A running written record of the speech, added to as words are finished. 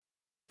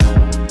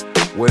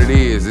What it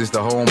is, it's the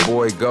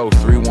homeboy Ghost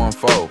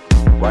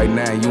 314. Right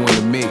now you in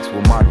the mix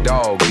with my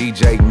dog,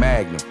 DJ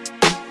Magnum.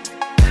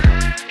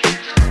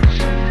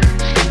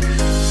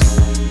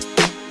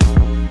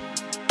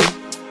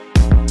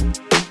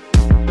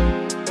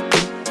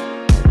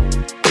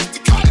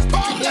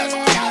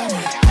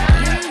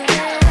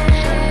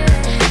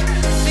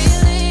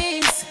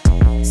 Feelings,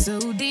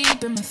 so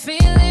deep in my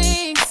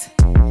feelings.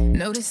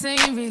 No, this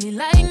ain't really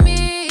like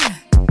me.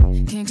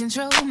 Can't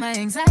control my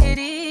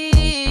anxiety.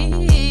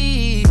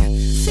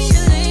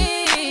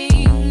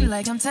 Feeling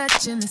like I'm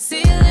touching the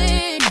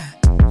ceiling.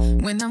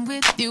 When I'm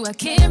with you, I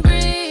can't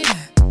breathe.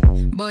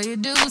 Boy, you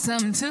do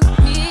something to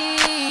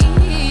me.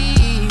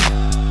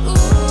 Ooh,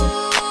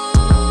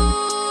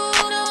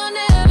 no, I'll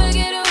never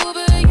get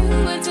over you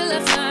until I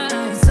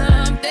find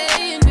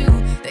something new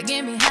that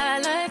get me high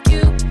like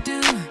you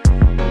do.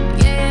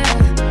 Yeah.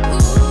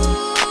 Ooh,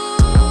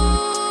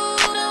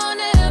 no, I'll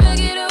never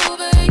get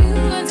over you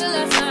until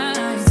I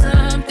find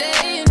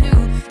something new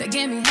that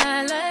get me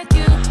high like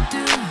you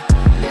do.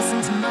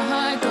 Listen to my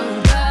heart go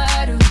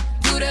ba-do,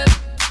 boot-up,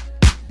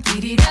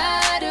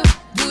 dee-dee-da-do,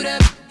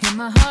 boot-up. Hear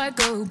my heart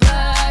go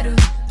ba-do,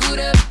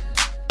 boot-up,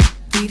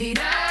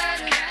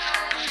 dee-dee-da-do,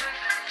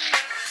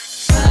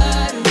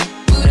 ba-do,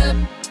 boot-up,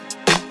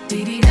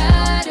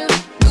 dee-dee-da-do,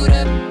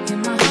 boot-up. Hear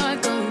my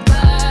heart go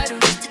ba-do,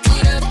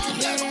 boot-up,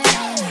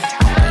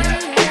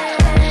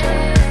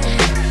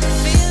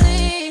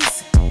 Feelings,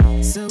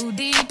 so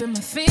deep in my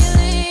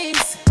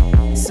feelings,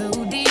 so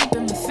deep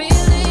in my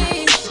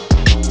feelings,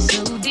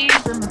 so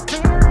deep in my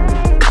feelings.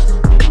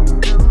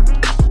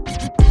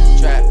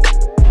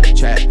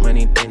 Trap,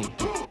 money, penny.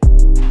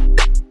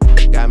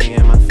 Got me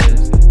in my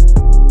feelings.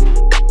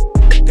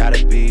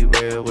 Gotta be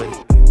real with it.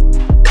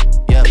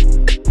 Yeah.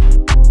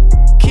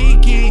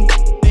 Kiki,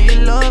 do you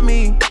love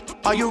me?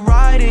 Are you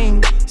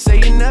riding? Say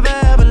you never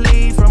ever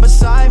leave from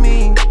beside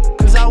me.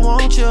 Cause I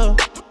want you,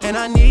 and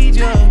I need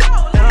you.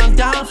 And I'm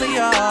down for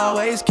you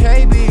always,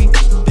 KB.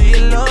 Do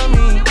you love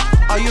me?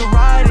 Are you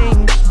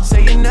riding?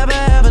 Say you never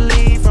ever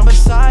leave from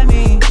beside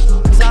me.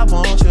 Cause I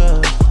want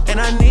you,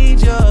 and I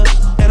need you.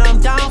 And I'm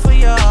down for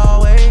you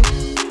always.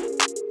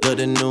 Look,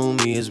 the new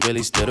me is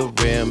really still the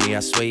real me. I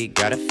swear you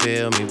gotta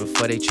feel me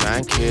before they try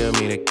and kill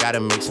me. They gotta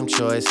make some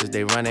choices,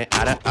 they running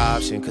out of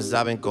option. Cause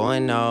I've been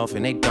going off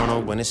and they don't know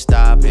when to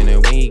stop. And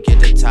when you get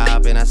to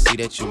top, and I see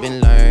that you've been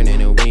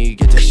learning. And when you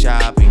get to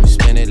shopping, you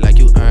spend it like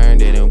you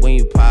earned it. And when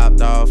you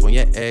popped off on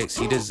your ex,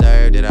 he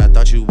deserved it. I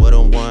thought you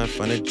would've won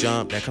from the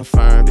jump, that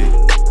confirmed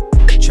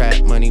it.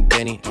 Trap money,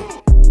 Benny.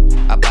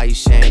 I buy you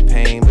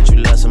champagne, but you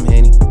love some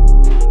Henny.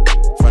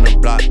 From the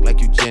block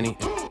like you Jenny.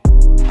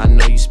 I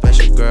know you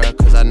special, girl,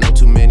 cause I know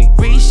too many.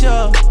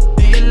 Risha,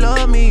 do you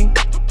love me?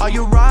 Are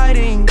you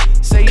riding?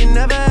 Say you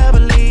never ever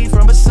leave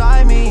from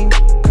beside me.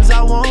 Cause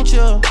I want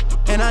you,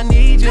 and I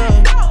need you.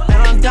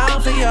 And I'm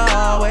down for you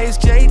always,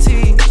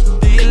 JT.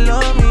 Do you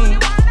love me?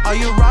 Are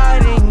you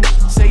riding?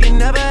 Say you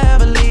never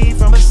ever leave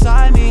from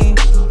beside me.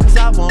 Cause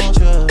I want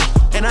you,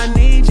 and I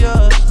need you.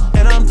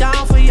 And I'm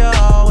down for you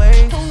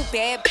always. Too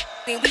bad,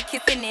 then we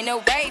kissing in a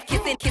rave.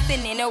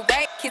 Kissing in a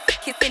rave.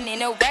 Kissing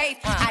in a rave.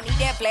 I need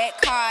that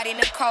black card and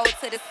the code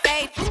to the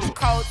safe.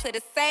 Code to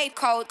the safe.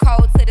 Code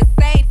to the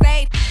safe.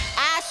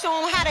 I show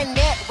 'em how to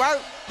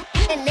network.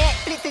 And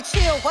Netflix and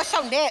chill. What's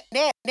your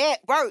net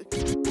worth?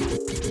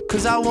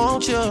 Cause I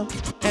want you,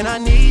 and I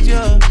need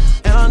you.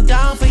 And I'm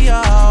down for you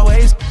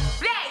always.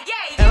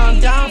 And I'm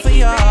down for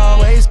you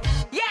always.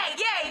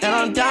 And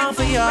I'm down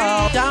for you,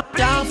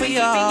 down for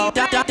you,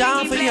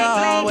 down for you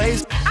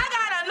always. I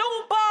got a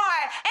new boy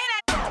and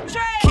a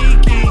trade.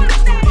 Kiki,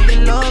 do you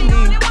love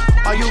me?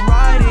 Are you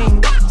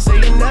riding? Say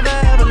you never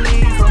ever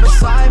leave from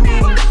beside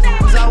me.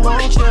 Cause I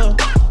want you,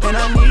 and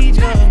I need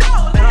you.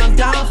 And I'm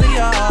down for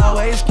you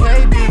always,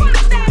 KB.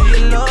 Do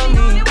you love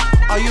me?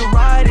 Are you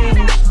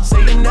riding?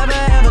 Say you never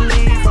ever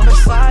leave from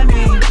beside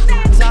me.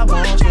 Cause I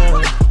want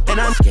you, and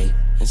I skate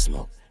and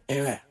smoke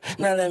and rap.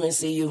 Now let me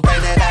see you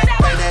bring that back,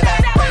 bring that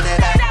back, bring that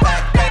back,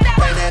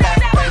 bring that back,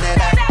 bring that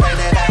back, bring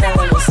that back. Now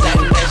let me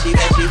see you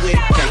that she with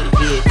can't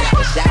hit.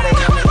 Shout it,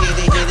 I'ma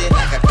hit it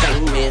like I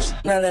can't miss.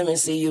 Now let me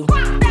see you. Now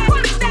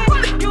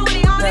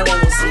let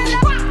me see you.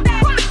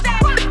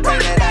 Bring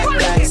that back,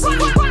 let me see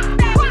you.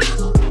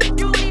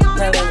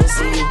 Now let me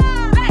see you.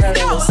 Now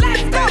let me see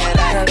you. Bring that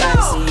back, let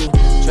me see you.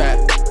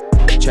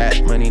 Trap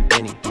money,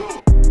 Benny.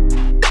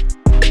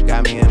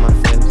 Got me in my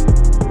feelings.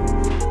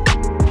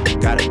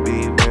 Gotta be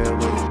real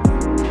with it.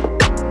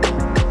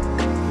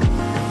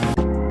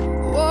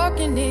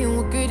 Walking in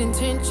with good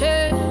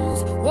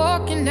intentions,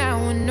 walking out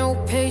with no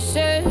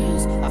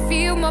patience. I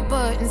feel my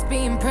buttons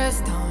being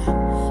pressed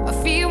on. I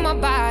feel my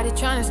body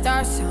trying to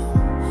start some.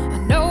 I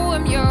know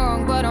I'm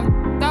young, but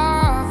I'm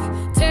off.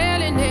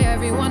 Telling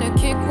everyone to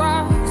kick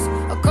rocks.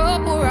 A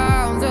couple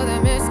rounds of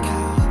the missed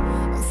call.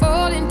 I'm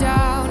falling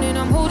down and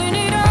I'm holding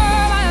it up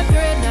by a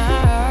thread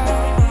now.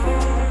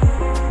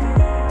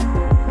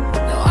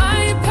 No, I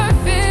ain't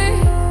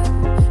perfect.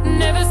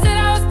 Never said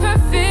I was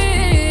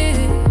perfect.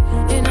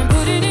 And I'm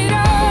putting it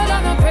all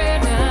on my prayer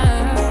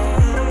now.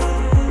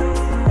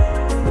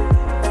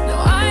 No,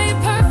 I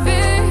ain't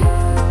perfect.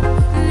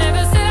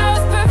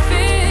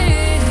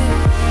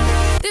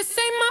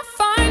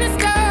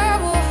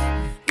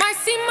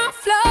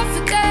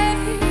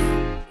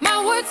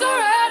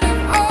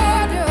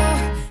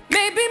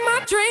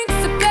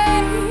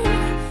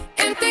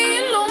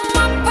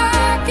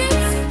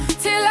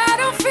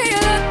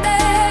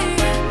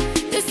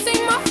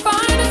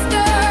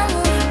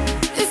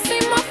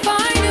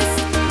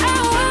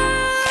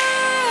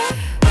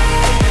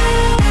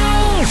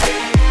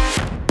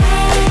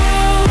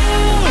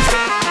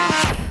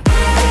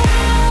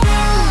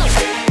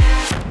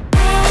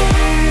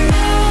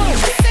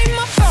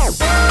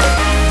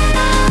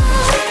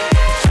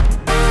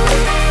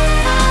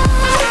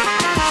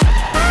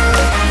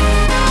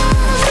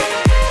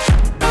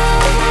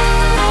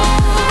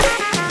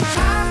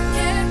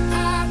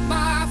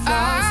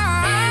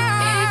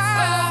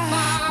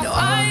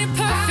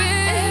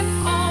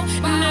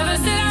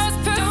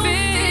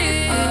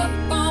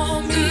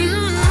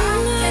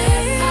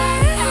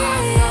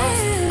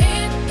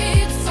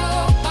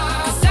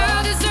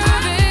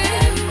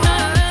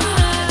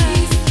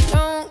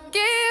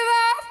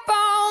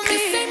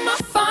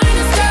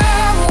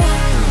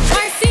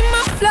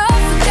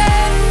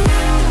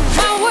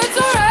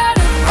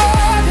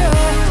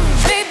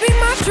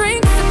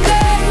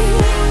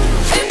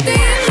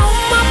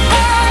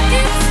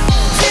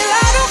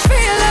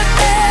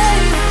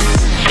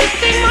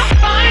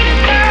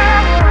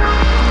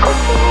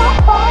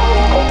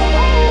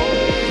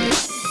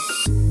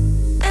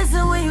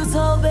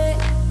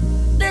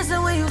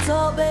 Listen when you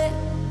talk, babe.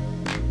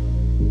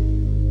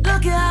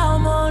 Look at how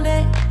I'm on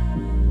it.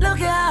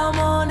 Look at how I'm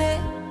on it.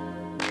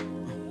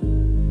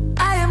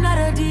 I am not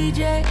a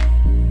DJ.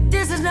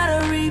 This is not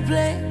a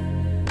replay.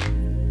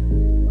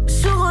 But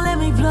you gon' let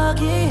me plug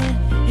in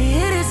and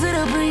hit it to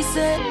the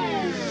preset.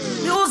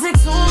 Music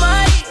to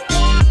my,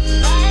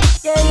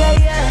 yeah, yeah,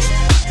 yeah.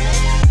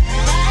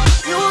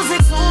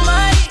 Music to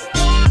my,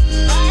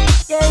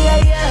 yeah, yeah,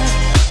 yeah.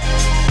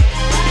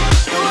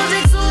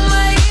 Music to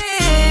my,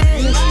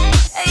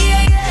 yeah,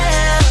 yeah,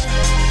 yeah.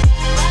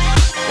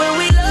 When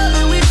we love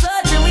and we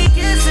touch and we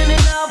kissing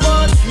and I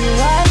want you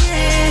right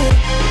here.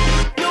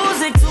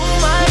 Music to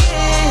my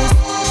ears.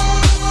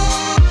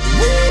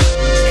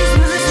 It's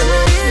music to my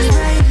ears,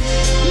 baby.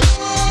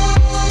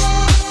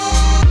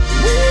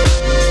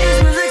 It's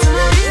music to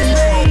my ears,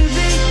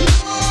 baby.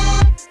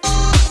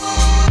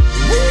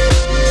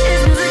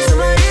 It's music to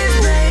my ears,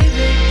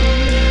 baby.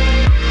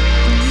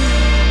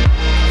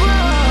 Whoa,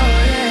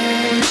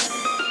 yeah.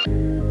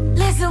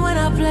 Listen when I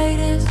play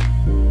this.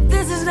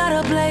 This is not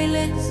a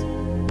playlist.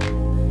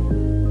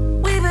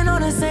 We've been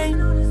on the same.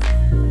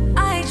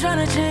 I ain't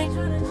tryna change.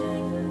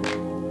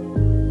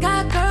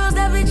 Got girls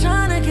that be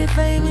tryna get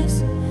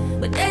famous,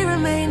 but they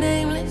remain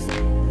nameless.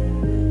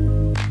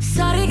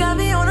 Shawty got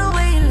me on a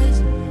waiting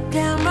list.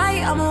 Damn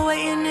right, I'm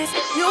awaiting this.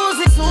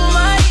 Music to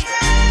my,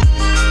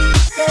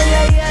 yeah,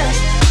 yeah, yeah.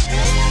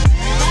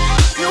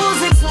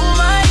 Music to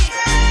my,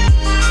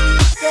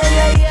 yeah,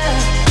 yeah, yeah.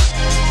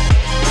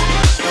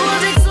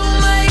 Music to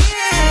my,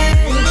 yeah,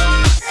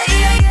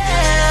 yeah,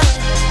 yeah.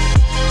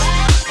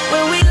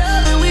 When we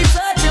love and we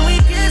touch and we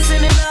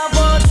kissing and I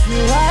want you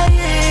right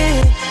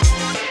here.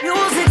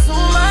 Music to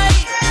my,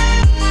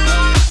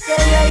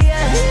 yeah, yeah,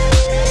 yeah.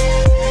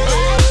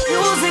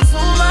 Music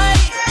to my,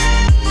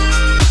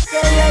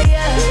 yeah, yeah,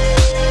 yeah.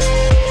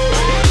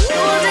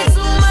 Music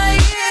to my,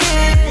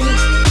 yeah,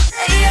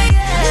 yeah,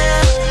 yeah.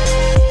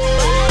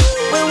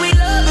 When we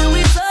love and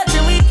we touch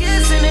and we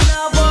kissing and I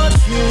want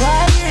you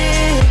right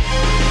here.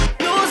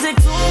 Music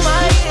to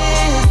my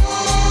ears.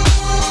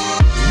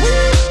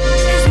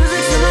 It's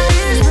music to my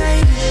ears,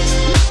 baby.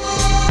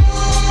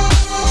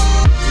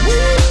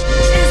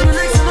 It's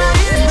music to my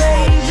ears,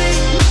 baby.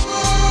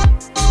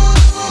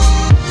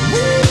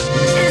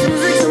 It's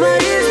music to my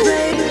ears,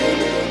 baby.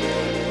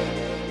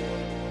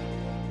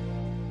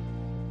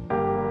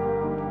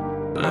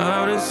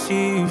 Love to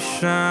see you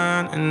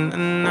shine in the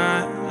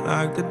night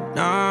like a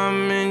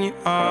diamond you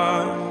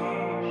are.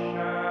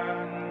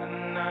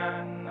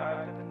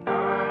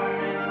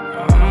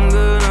 I'm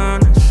good on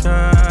the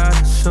side,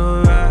 it's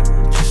alright.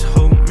 Just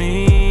hold me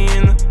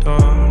in the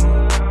dark.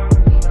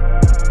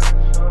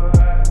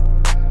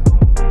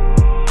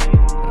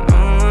 No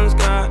one's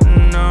gotta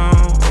know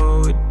what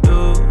we do.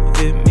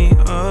 Hit me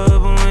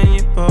up when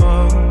you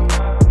ball.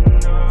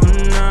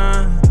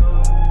 Nah.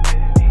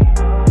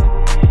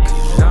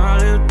 I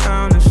live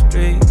down the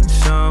street,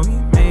 so we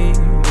meet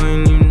when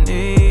you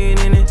need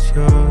and it's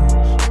yours.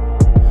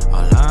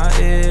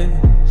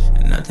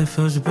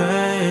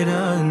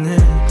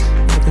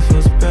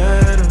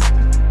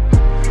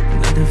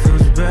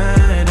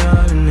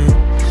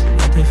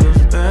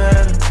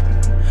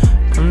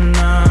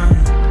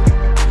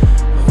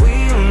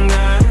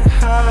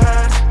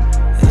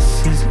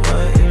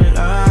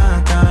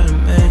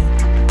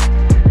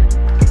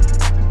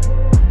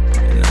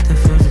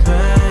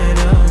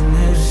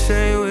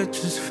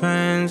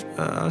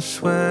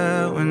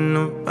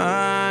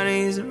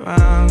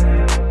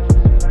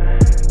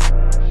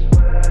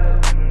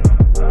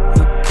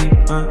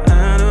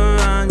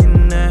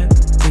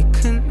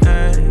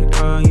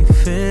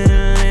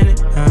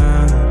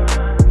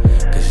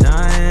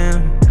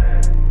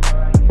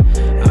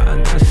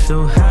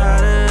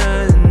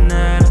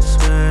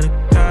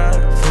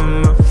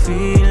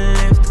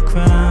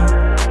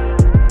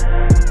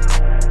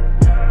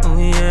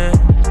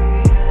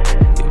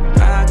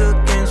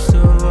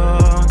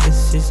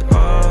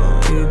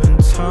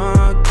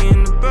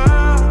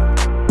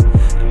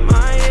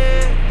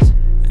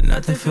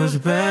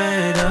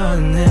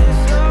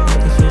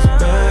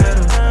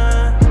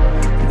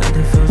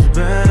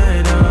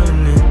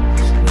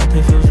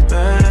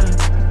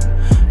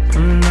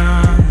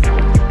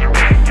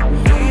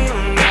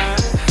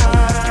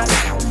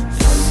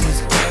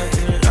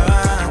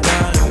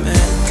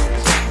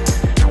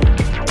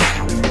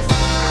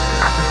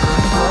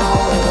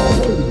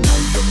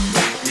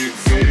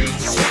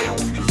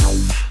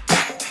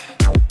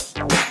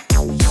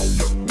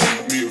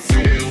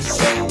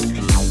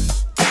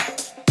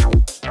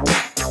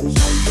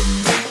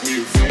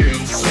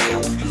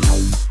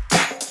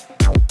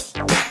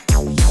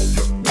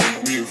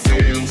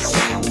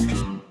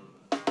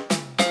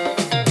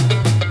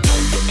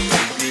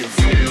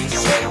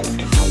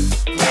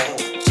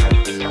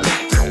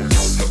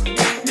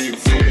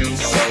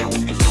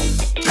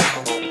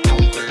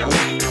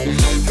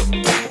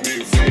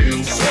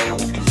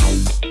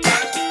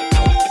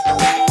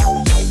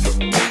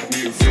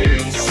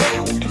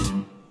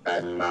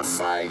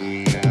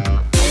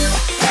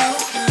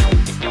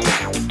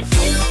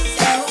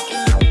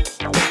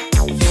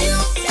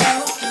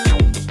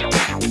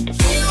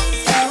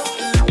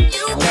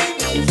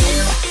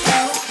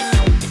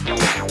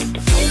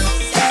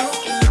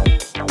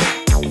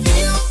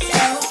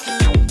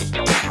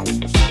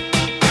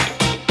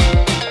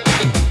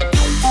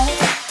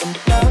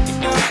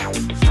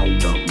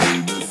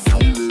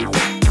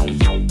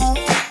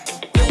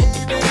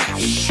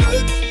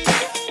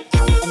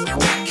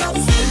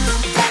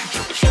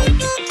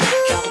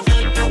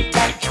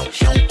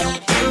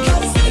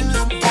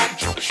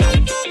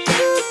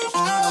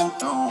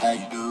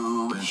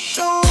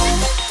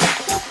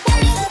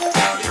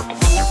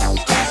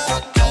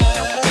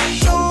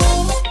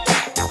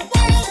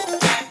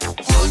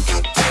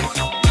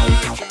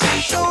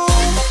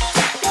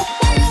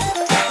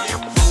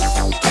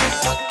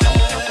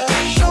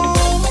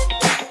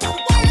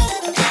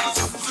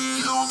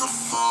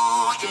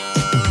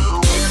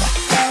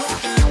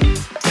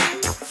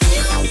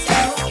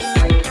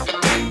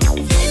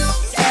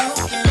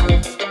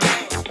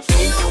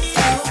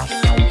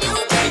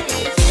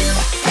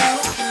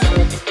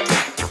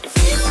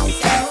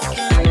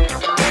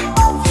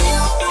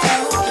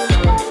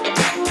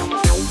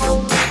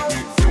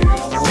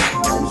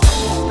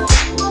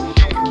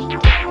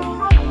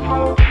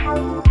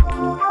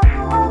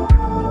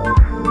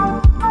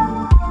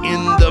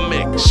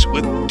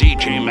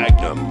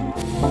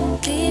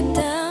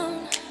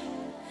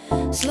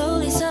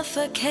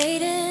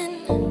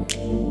 suffocating,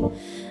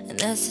 and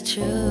that's the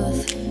truth.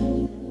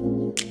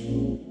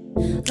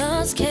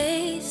 Lost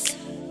case,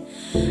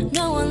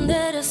 no one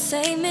there to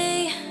save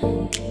me.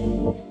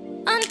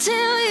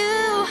 Until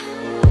you,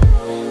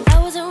 I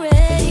wasn't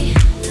ready,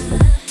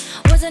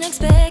 wasn't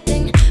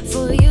expecting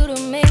for you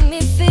to make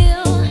me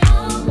feel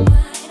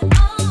alright.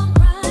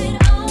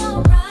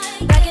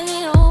 Back in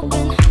the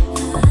open,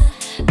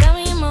 got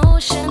me in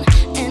motion,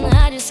 and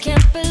I just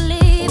can't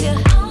believe you.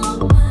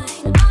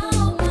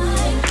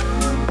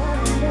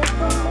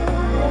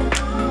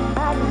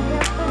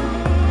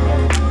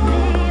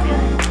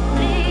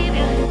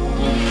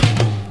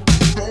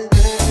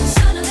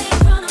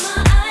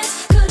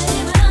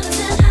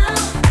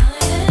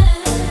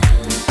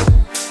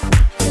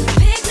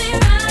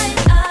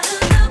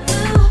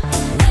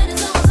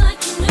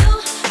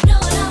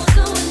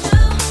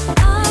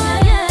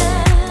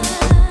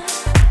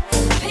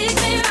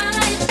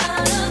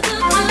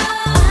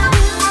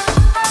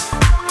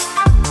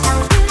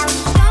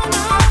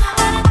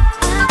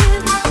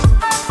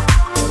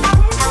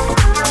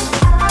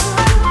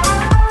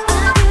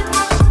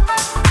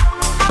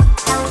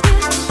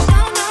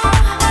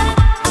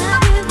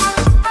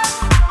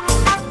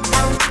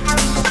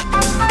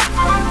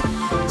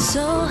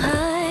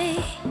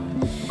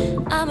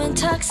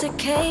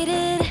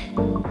 Intoxicated,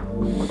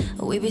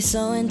 we be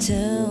so in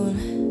tune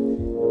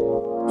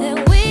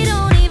that we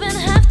don't even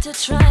have to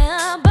try.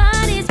 Our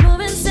bodies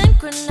moving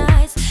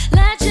synchronized,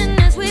 latching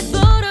as we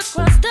float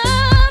across the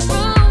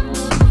room.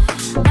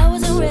 I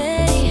wasn't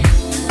ready,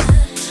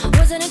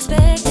 wasn't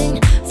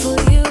expecting for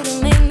you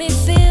to make me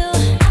feel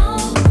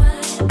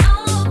alright.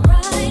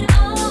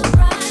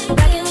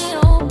 Back in the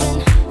open,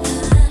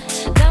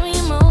 got me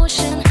in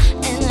motion,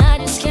 and I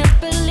just can't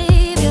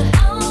believe you.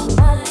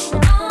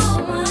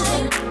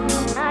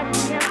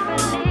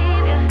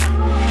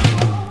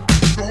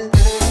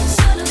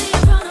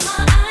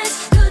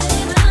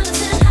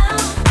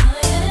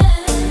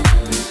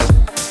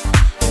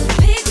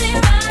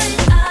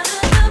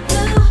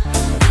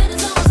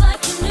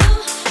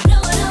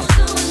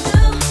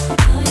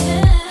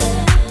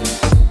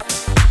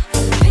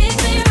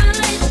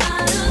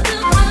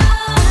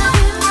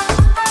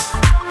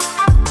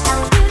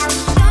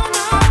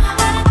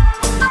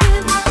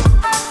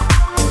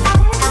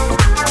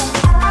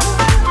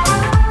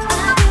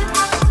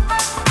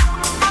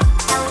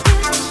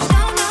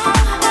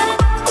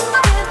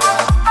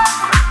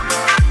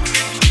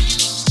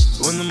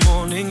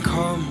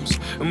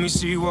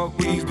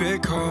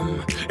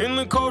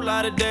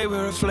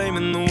 We're a flame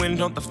in the wind,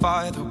 not the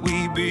fire that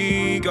we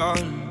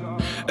begun.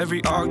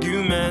 Every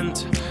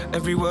argument,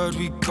 every word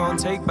we can't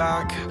take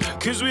back.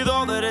 Cause with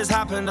all that has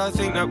happened, I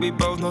think that we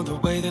both know the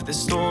way that the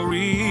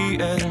story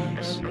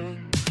ends.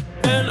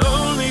 And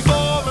only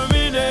for a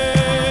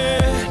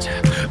minute,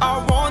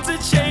 I want to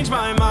change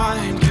my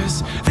mind.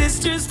 Cause this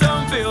just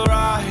don't feel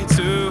right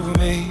to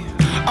me.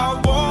 I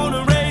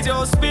wanna raise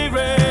your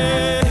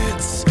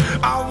spirits,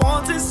 I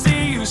want to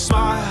see you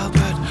smile,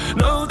 but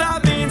no,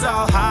 that means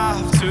I'll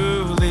have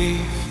to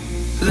leave.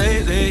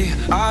 Lately,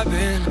 I've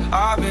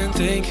been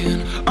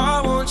thinking,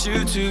 I want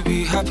you to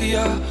be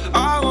happier,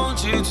 I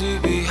want you to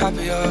be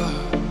happier.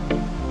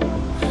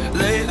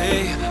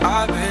 Lately,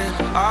 I've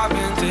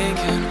been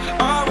thinking,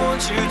 I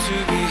want you to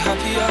be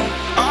happier,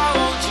 I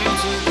want you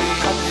to be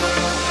happier,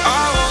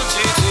 I want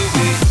you to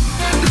be.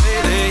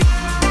 Lately,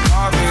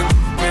 I've been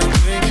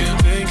thinking,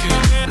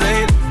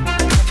 lately,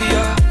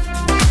 happier.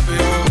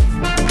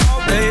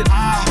 Lately,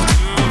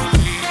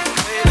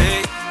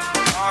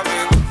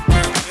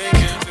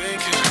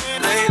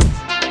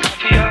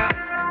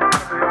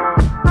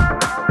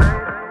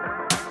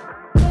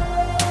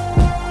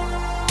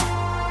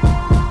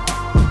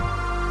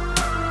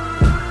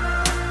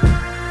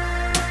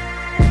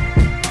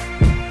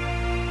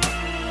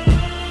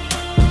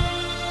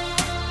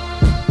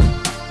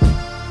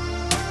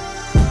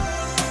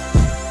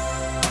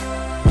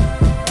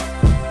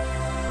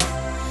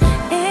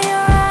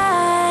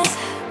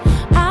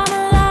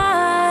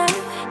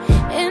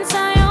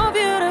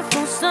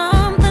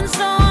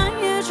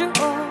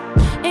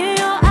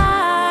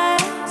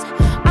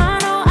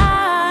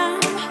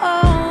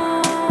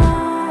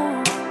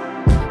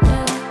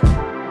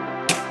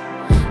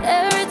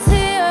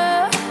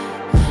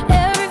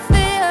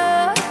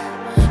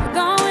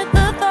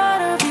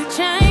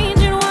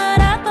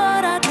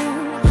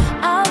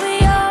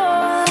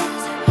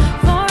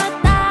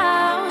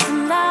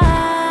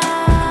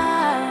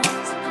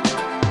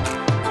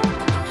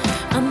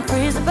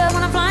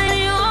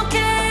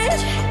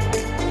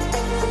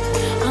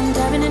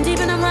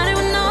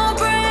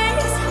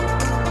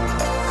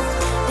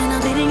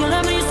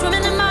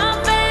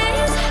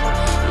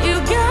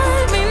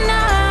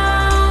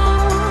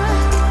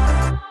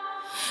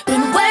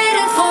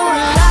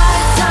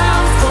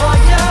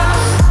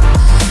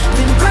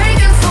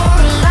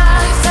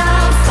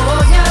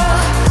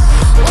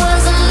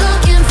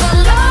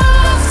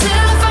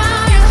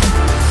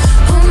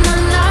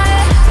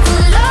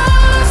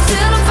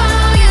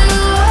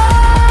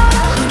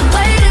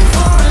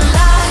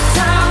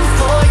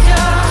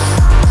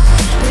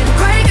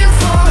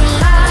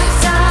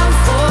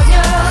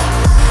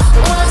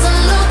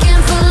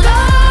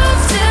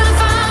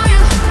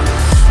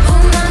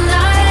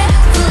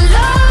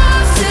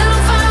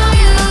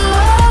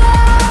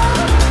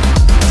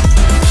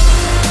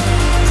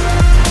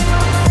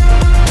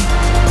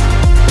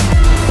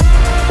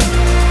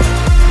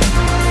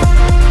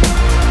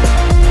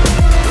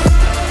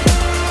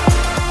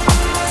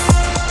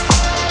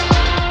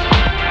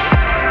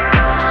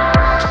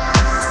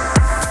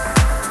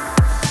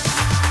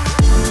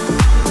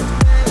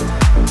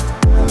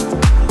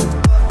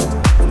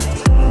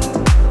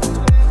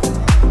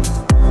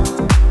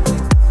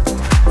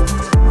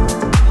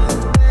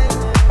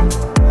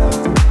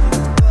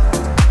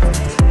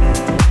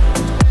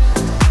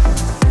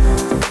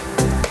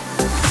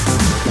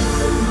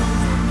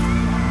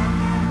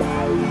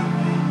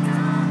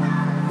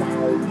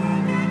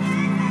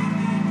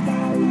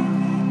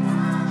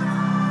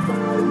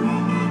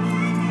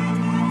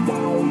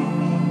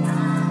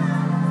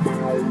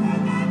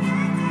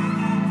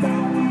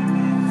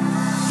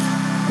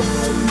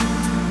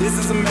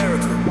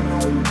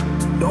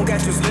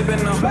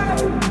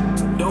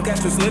 Don't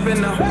catch you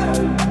slipping now.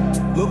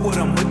 Look what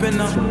I'm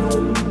whipping up.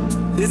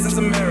 This is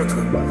America.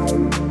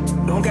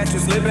 Don't catch you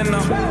slipping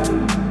now.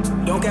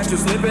 Don't catch you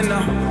slipping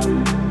now.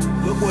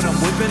 Look what I'm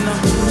whipping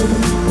up.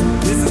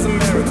 This is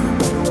America.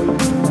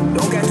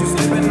 Don't catch you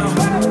slipping now.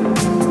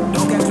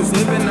 Don't catch you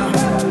slipping now.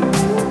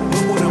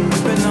 Look what I'm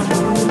whipping up.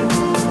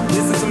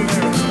 This is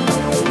America.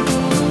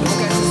 Don't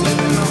catch you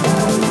slipping now.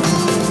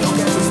 Don't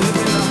catch you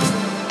slipping now.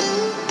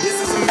 This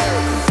is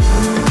America.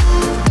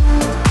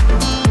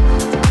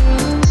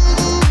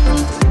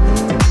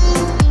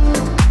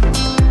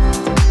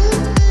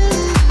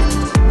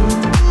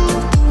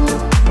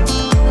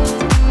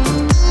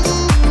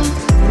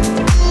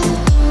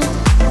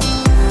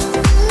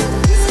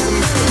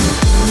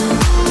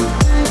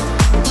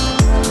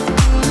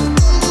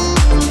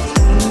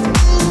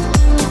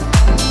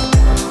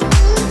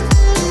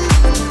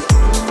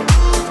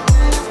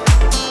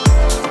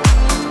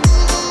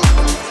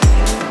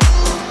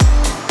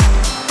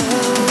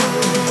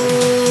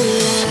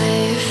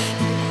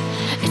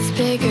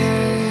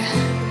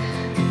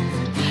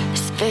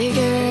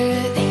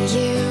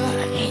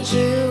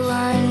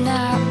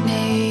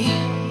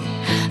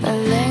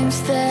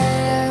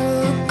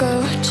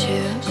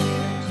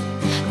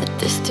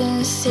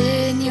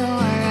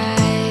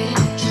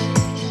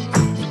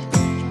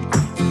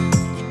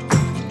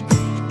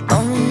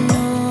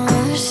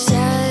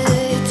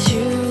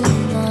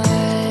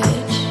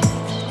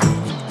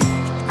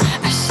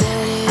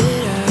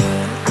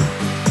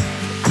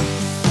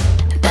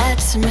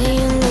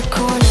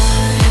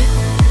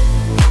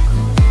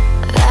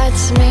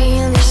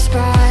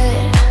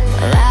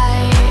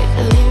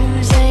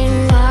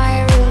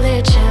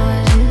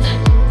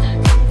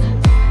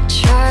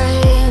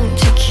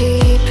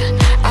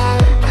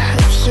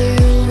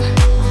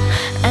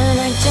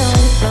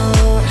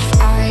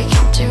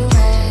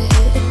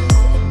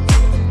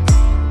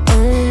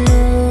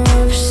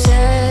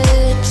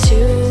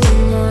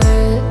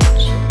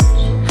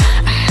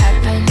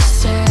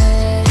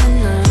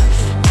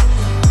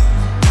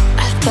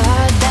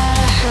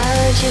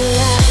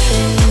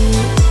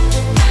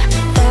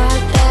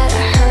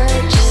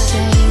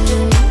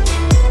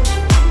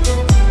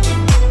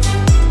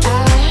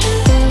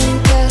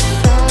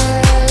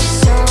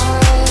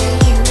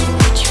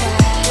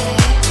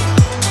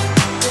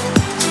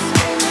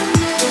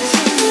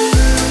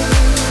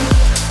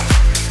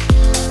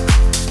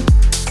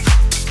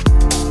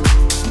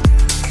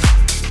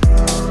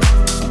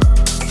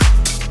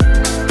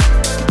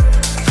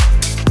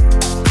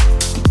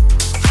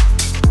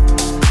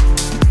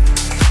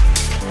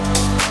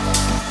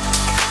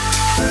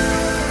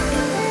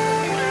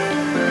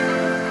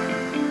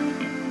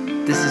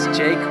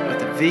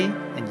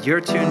 You're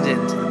tuned in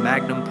to the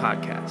Magnum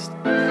Podcast.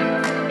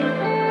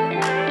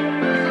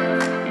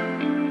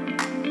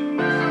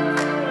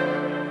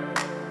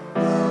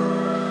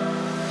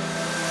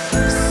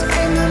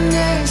 Say my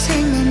name,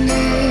 say my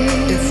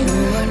name. If no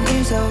one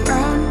is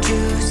around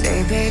you,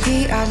 say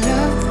baby I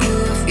love you.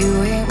 If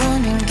you ain't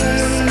wanting gay,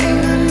 say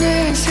my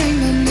name, say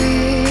my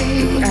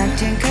name. You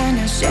acting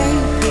kinda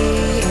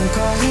shady and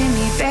calling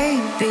me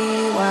baby.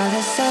 Why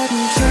the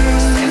sudden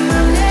change? Say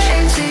my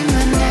name, say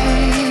my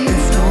name.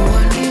 If no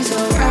one is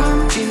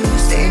around you,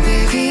 say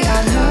baby I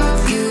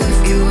love you. If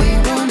you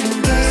ain't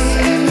wanting gay,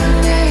 say my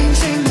name,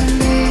 say my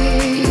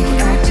name. You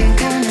acting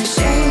kinda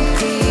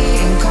shady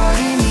and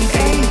calling me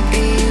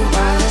baby.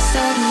 Why the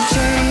sudden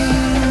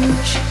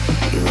change?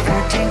 You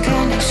acting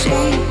kinda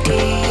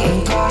shady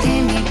and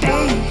calling me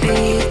baby.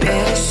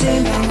 Better say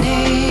my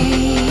name.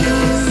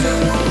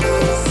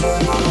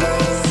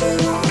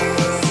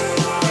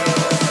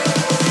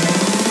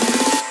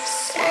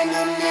 Say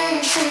my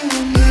name, say my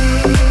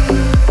name.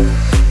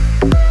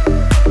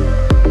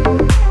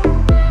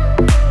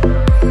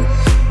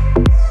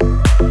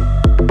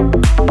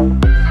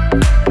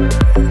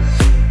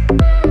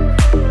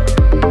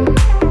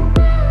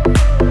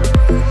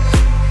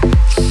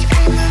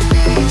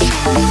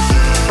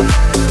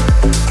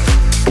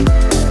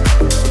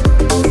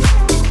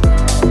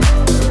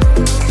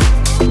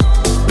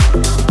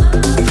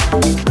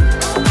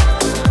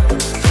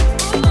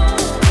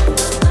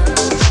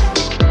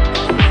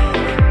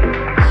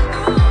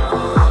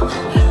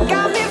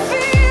 Got me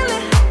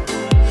feeling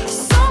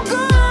so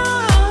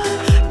good.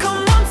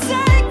 Come on,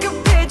 take a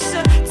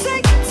picture,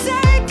 take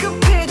a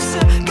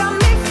picture. Got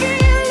me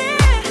feeling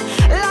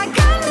like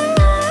I knew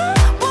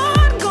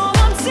what. Go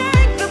on,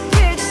 take the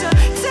picture,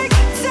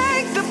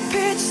 take the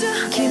picture.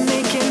 Keep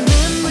making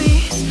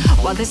memories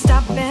while they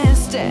stop and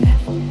stare.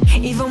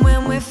 Even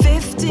when we're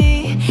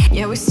 50,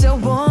 yeah, we still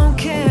won't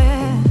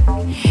care.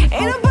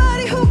 Ain't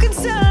nobody who can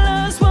tell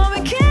us what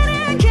we can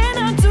and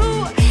cannot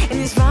do. In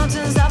these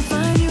mountains, I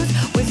find youth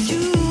with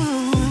you.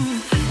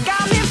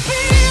 Got me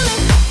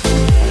feeling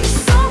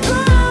so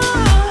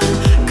good.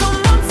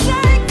 Come on,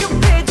 take a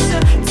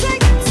picture,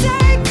 take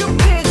a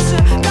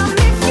picture. Got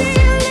me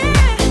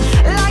feeling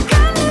like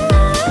I knew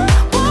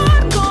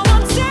what. Go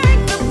on,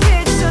 take the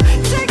picture,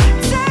 take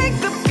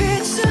the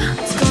picture.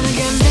 It's gonna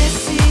get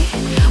messy.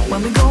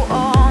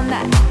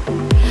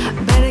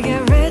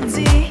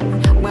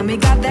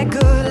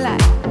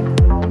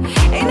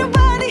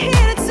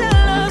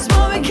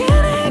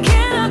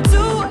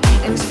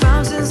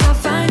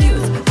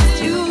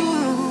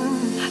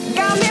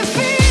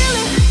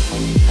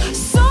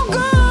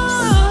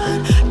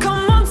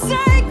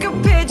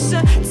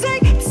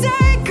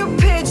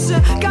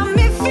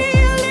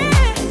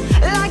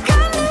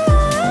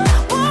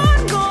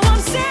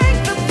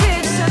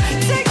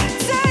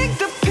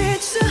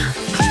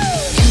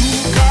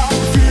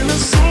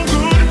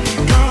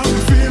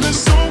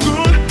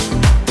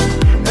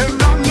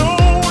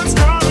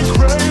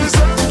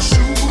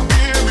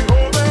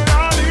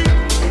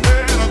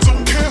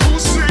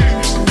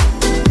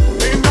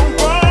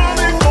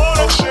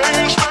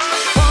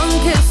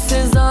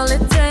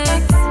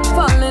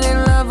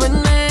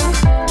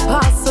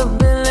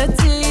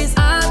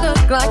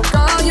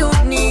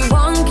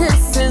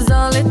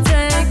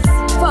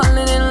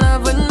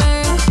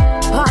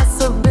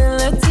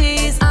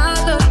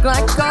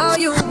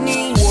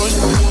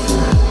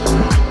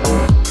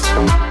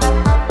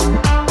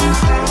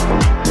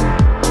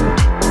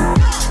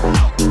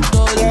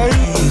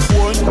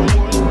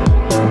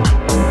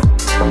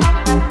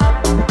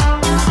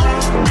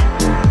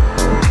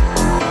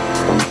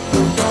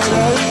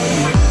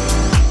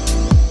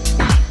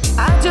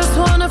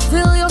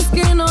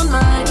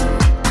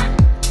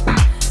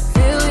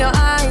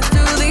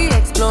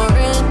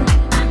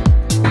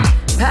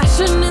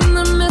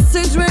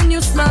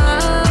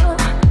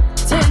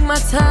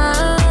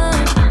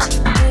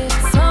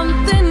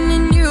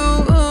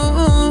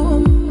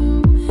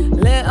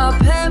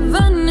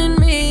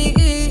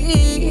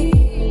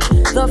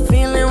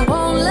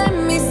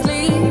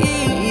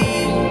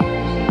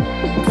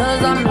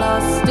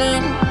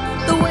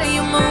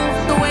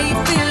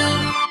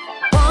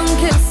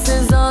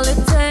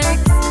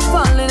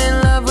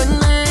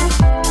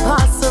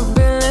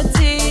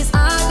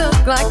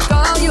 like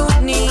all you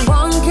need.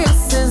 One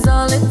kiss is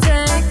all it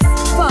takes.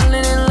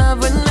 Falling in love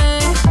with me.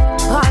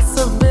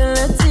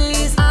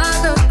 Possibilities. I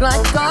look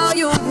like all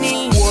you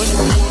need.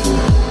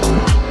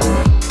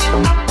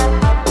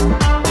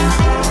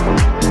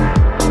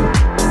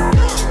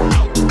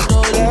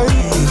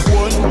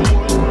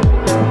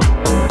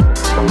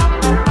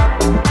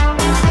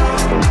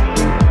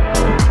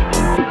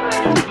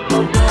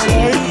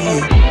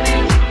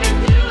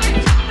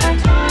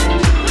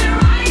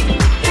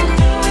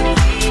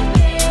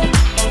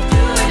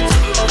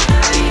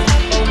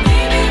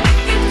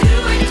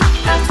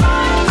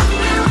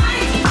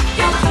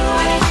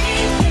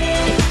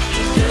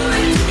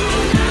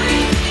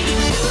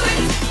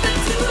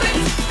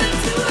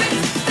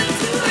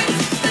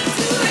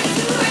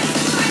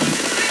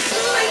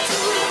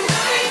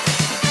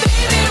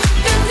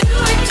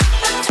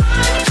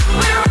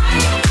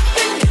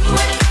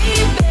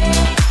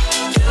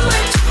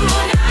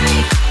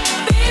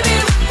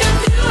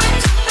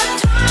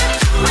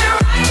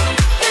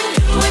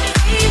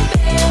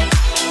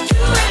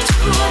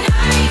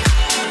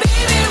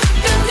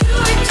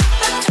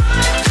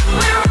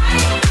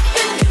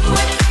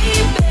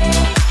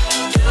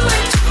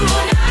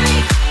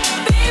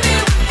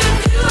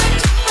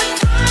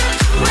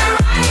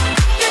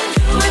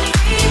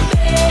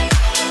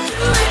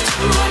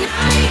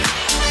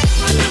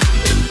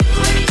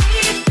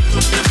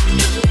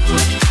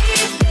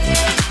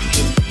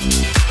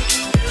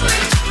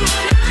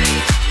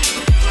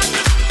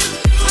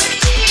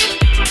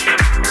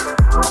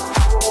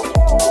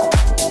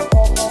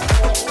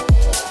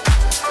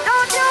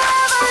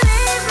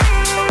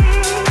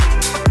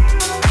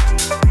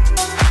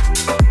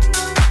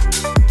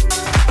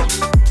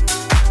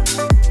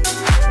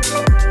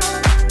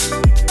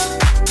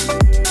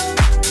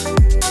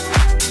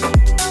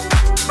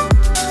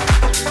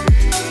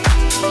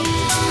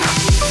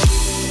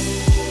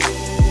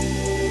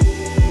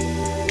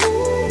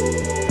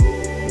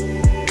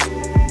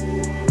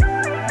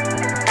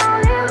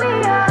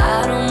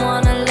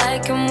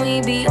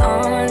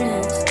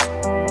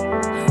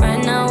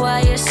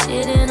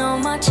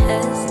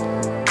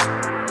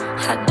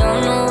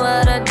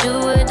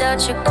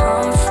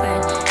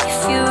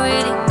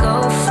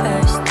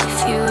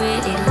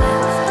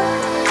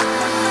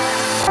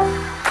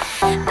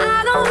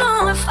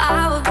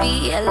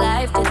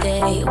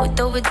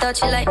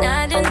 Without you like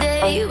night and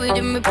day, we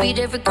didn't repeat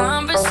every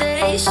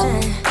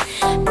conversation.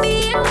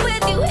 Being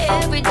with you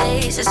every day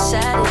is a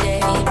Saturday,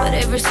 but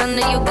every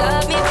Sunday you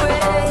got me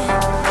praying.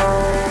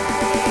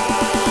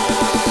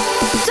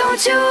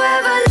 Don't you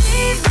ever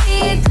leave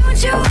me,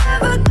 don't you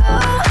ever go.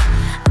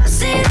 I've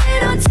seen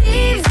it on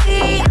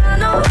TV, I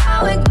know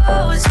how it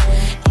goes.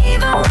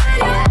 Even when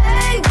you're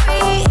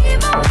angry,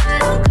 even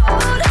when I'm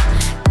cold.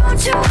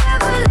 Don't you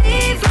ever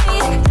leave me,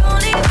 don't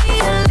leave me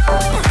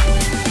alone.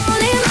 Don't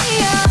leave me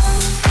alone.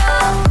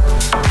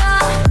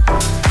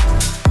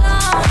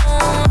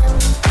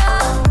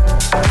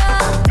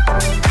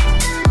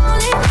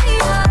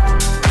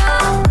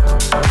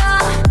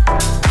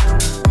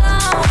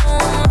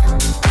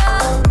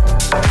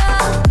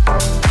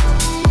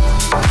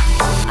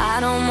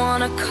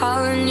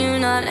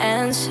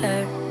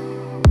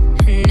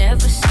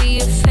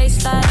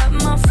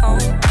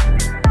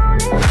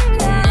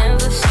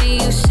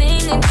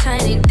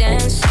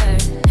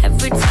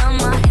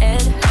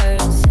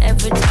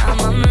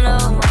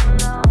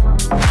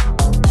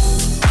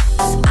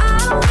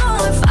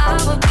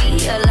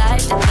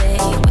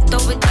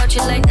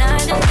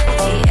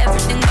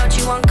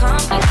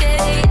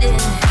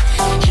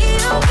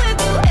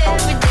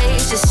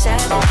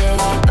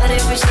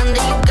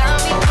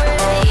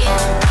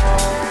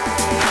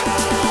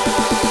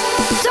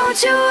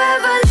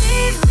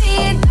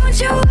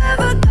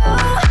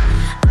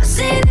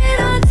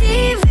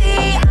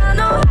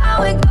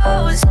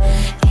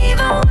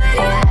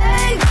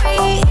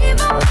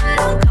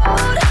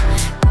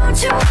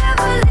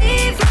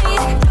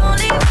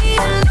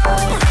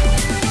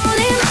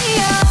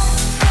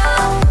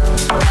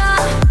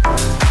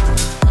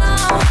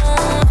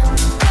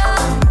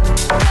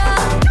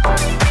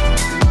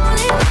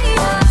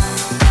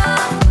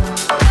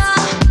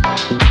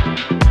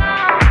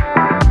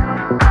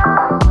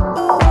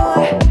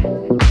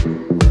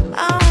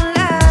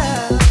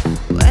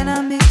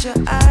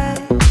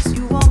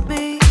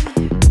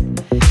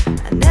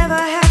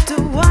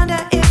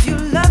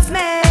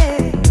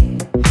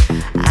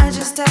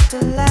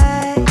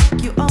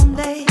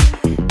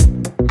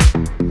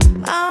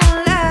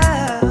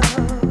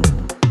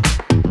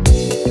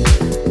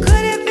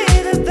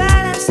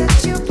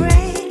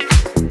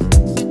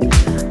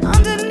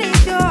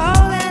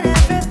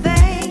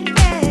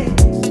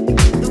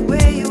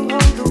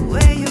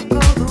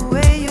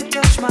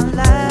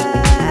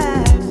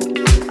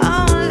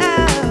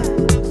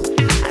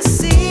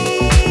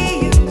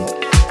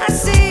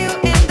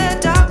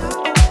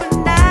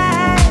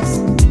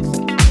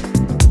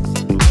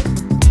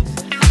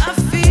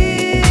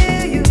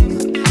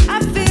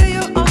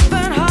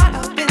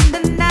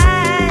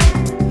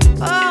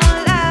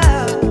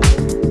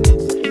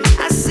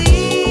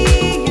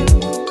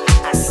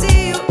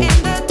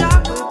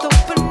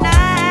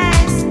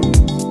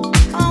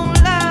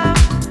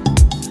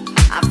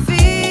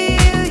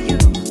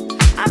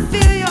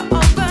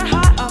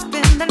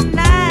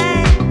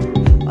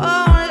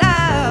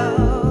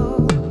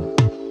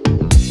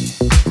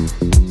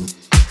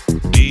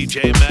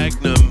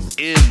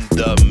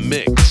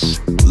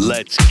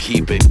 let's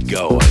keep it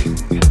going.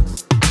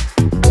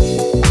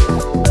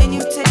 When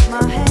you take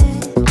my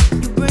hand,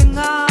 you bring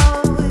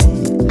out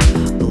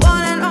the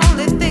one and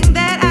only thing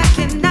that I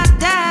cannot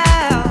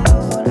doubt.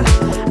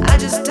 I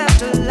just have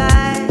to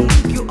like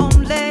you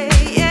only,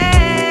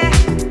 yeah.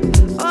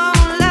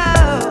 Oh,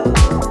 love.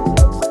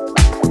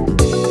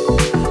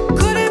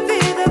 Could it be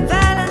the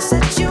balance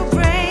that you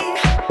bring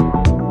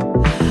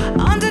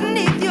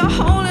underneath your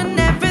whole and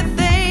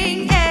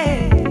everything,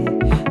 yeah?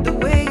 The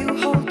way you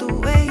hold, the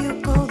way you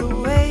go, the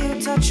way you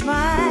touch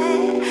my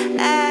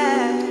life.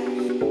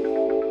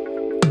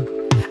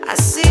 I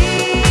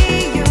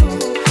see you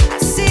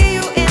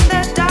in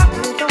the dark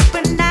with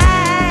open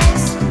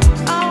eyes.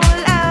 Oh,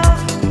 love,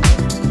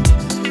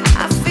 I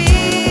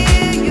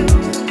feel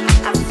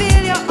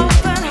your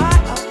open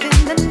heart up in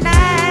the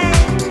night.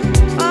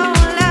 Oh,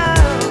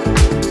 love,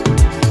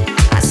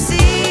 I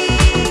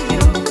see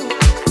you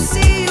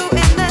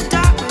in the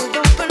dark with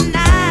open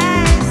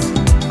eyes.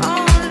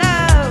 Oh,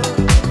 love,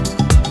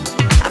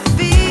 I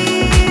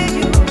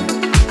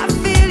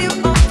feel your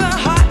open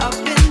heart up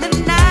in the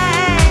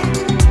night.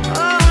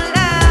 Oh,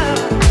 love,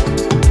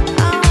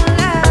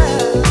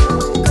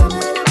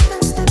 coming up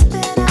and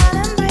stepping out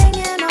and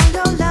bringing all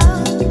your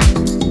love.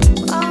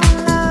 Oh,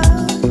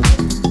 love,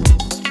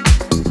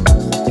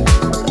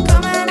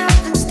 coming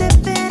up and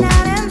stepping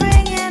out and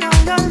bringing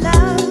all your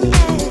love,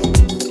 yeah.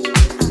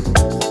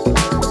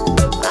 Oh,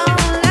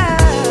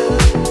 love,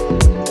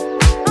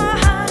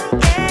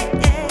 yeah.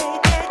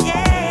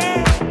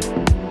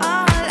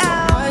 Oh,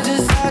 love. I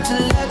just had to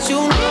let you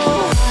know.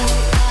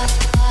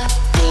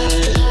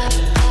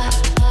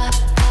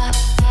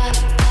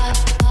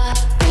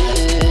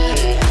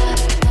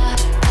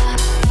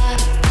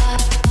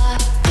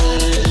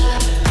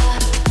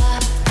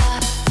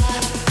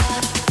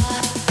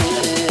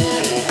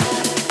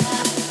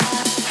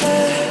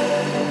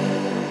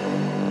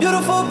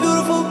 Beautiful,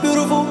 beautiful,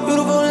 beautiful,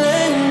 beautiful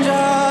angel.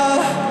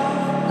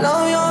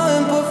 Love your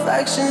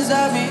imperfections,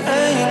 every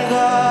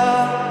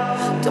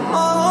angle.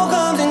 Tomorrow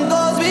comes and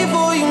goes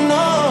before you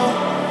know.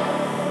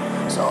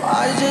 So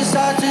I just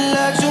had to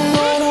let you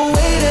know the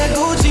way that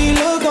Gucci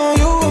look on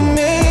you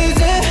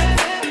amazing.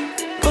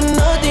 But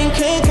nothing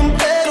can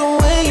compare to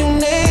when you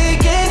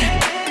naked.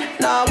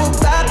 Now we're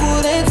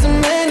backward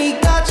and many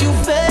got you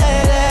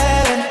fed.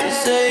 They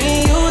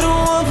saying you the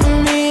one for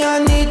me, I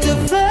need to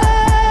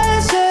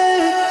flash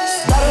it.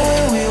 Started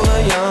when we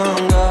were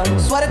younger.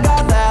 Swear to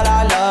God that I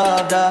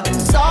loved her.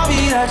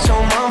 Sorry that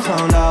your mom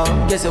found out.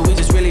 Guess that we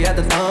just really had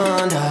the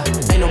thunder.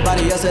 Ain't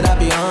nobody else that I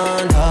be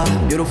under.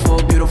 Beautiful,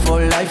 beautiful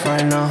life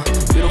right now.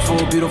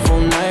 Beautiful, beautiful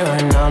night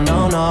right now.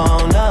 No,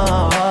 no,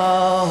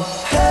 no.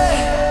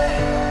 Hey,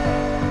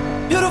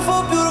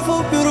 beautiful,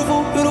 beautiful,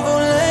 beautiful,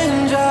 beautiful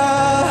angel.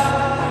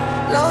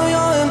 Love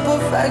your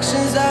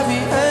imperfections,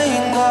 every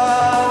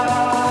angle.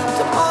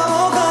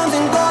 Tomorrow comes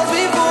and goes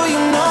before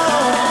you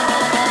know.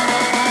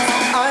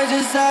 I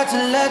just had to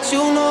let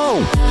you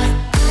know.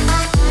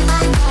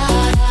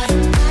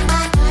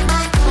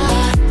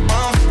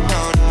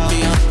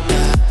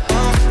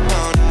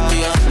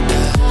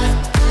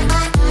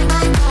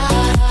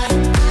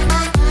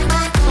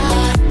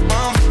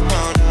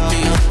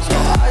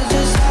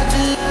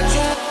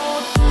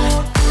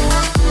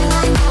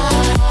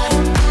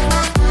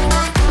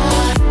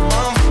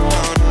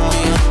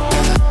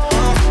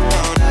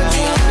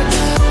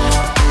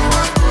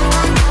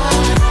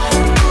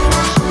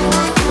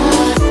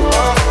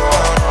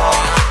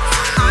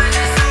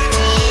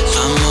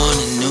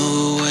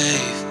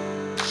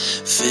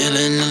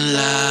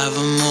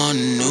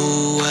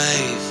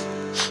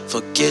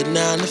 Forget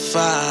 9 to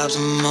 5s,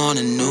 I'm on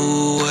a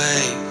new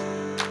wave.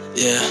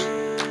 Yeah.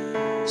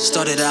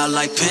 Started out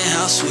like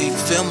penthouse suite,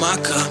 fill my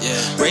cup.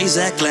 Yeah. Raise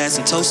that glass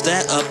and toast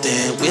that up,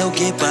 then we'll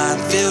get by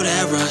and feel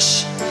that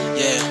rush.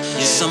 Yeah.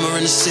 Summer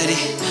in the city,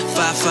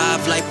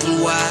 5-5 like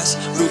blue eyes.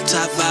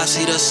 Rooftop vibes,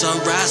 see the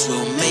sunrise.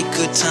 We'll make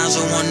good times,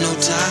 don't want no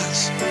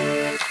ties.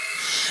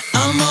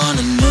 I'm on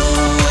a new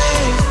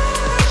wave,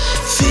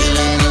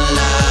 feeling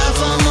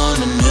alive. I'm on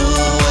a new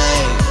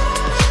wave.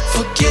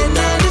 Forget 9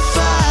 to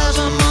 5s,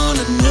 I'm on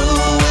a new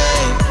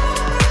wave.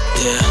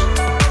 Yeah,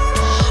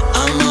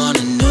 I'm on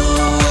a new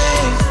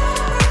wave.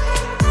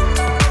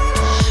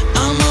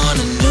 I'm on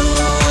a new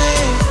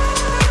wave.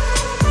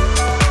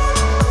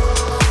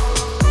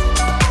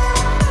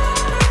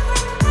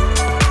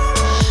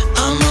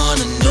 I'm on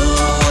a new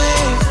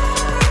wave.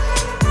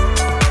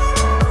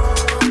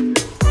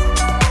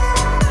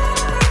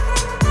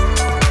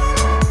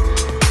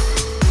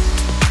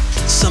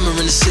 Summer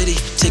in the city,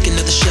 take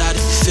another shot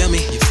if you feel me.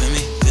 You feel me?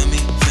 Feel me?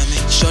 Feel me?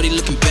 Shorty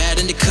looking bad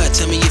in the cut,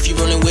 tell me if you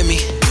rolling with me.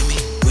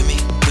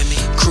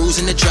 Cruise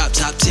in the drop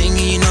top ting, and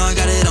you know I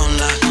got it on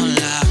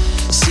lock.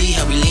 See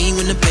how we lean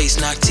when the bass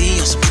knock T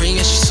on Supreme,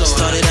 and she so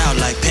started out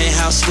like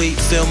penthouse suite,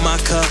 fill my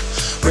cup.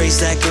 Raise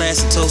that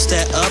glass and toast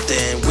that up,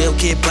 then we'll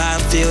get by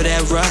and feel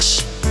that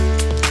rush.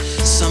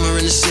 Summer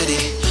in the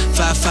city,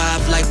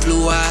 5-5 like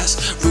blue eyes.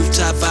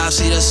 Rooftop vibes,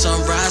 see the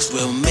sunrise.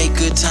 We'll make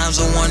good times,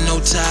 don't want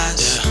no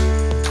ties. Yeah.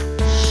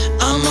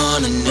 I'm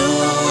on a new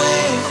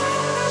wave.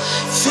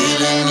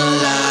 Feeling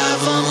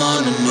alive, I'm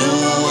on a new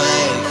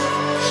wave.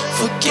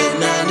 Forget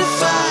 9 to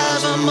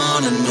 5, I'm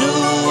on a new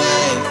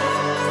wave.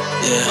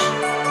 Yeah,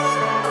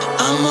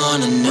 I'm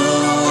on a new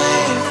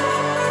wave.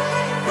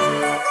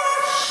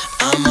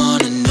 I'm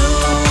on a new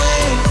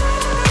wave.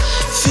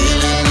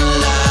 Feeling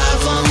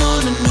alive, I'm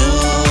on a new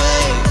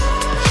wave.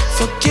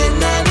 Forget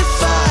 9 to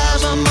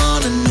 5, I'm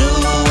on a new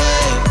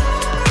wave.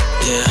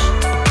 Yeah,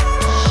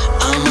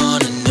 I'm on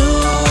a new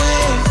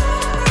wave.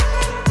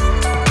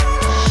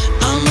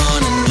 I'm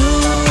on a new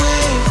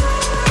wave.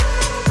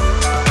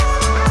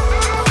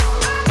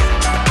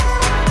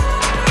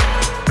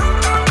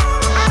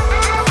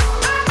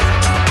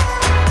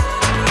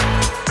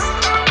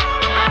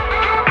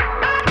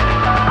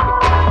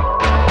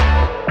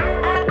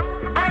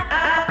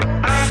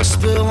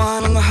 Spill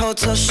wine on the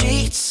hotel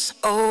sheets.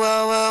 Oh,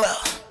 well, well,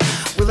 well.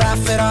 We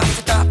laugh it off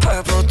with our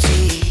purple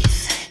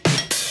teeth.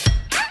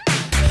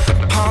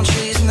 Palm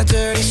trees in the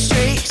dirty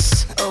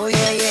streets. Oh,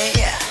 yeah, yeah,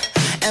 yeah.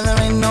 And there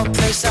ain't no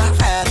place I'd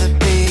rather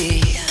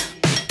be.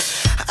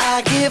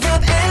 I give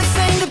up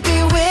anything to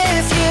be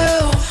with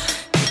you.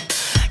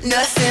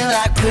 Nothing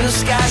like blue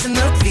skies in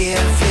the rear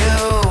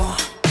view.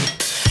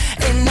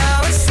 And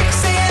now it's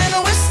 6 a.m.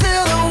 and we're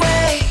still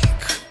awake.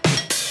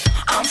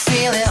 I'm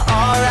feeling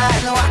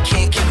alright, no, I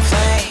can't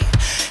complain.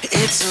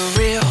 It's a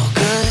real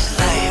good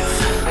life.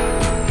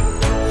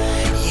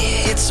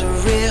 Yeah, it's a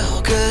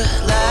real good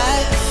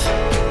life.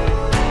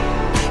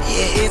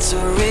 Yeah, it's a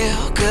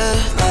real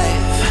good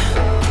life.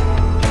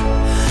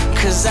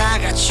 'Cause I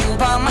got you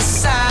by my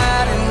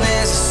side and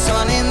there's a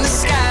sun in the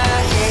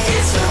sky. Yeah,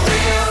 it's a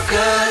real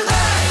good life.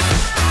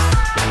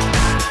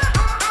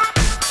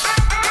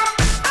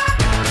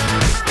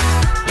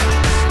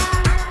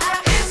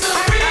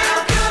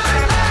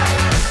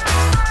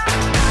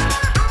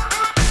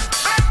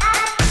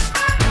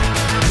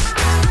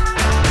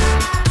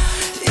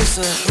 It's a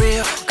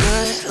real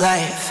good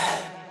life.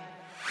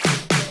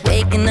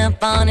 Waking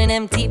up on an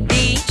empty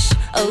beach.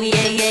 Oh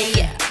yeah, yeah,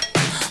 yeah.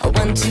 A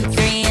 1, 2,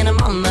 3 and I'm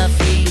on my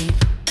feet.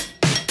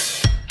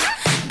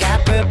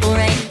 Got Purple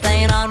Rain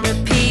playing on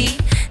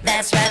repeat.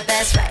 That's right,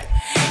 that's right.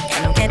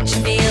 And I'm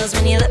catching feels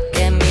when you look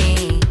at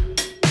me.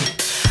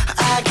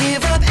 I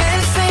give up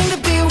anything to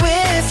be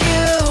with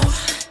you.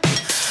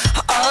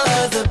 All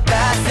of the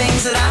bad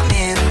things that I'm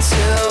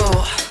into.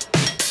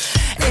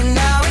 And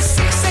now it's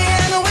 6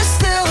 a.m. and we're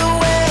still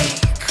awake.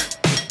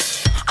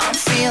 I'm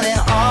feeling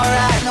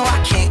alright, no, I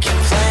can't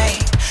complain.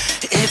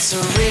 It's a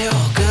real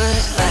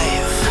good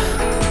life.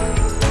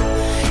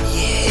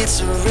 Yeah, it's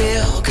a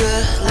real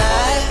good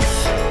life.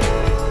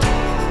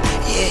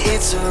 Yeah,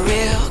 it's a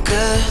real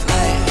good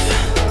life.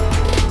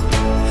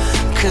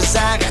 'Cause I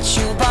got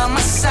you by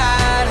my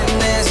side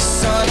and there's a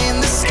sun in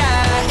the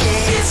sky.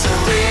 Yeah, it's a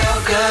real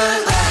good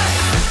life.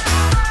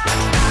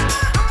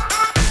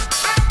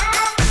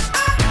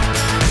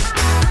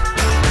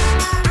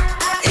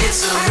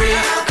 It's a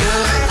real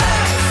good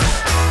life.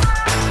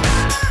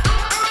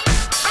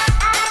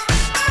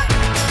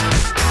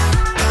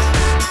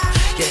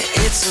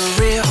 Yeah, it's a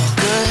real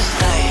good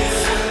life.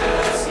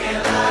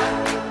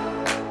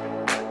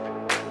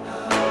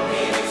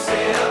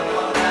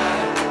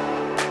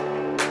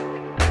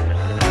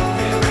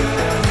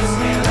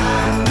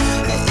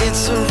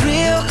 It's a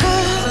real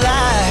good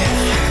life.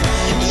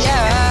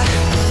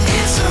 Yeah,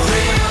 it's a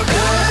real good life. Yeah, it's a real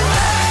good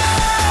life.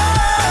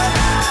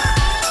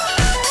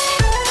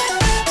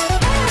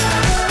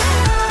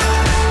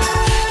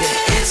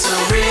 It's a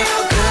real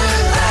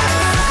good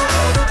life.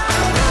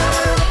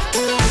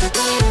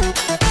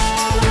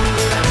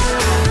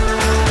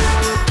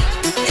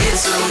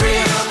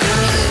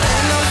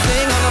 Ain't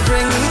nothing gonna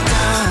bring me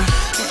down.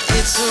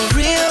 It's a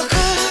real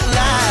good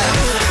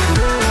life.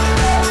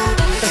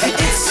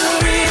 It's a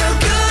real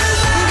good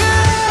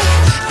life.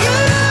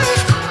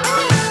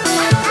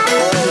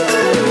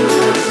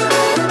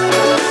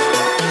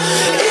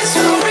 It's a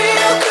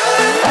real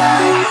good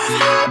life.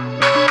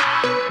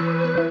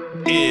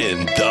 In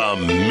the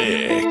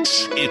mix,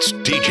 it's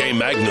DJ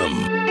Magnum.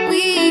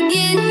 We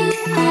get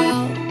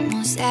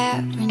almost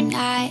every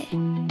night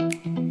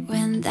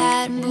when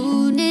that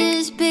moon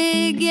is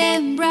big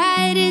and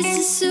bright. It's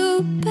a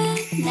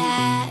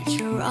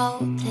supernatural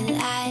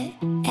delight.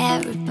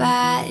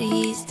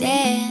 Everybody's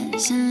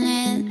dancing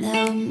in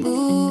the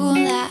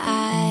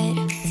moonlight,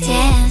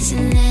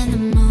 dancing in the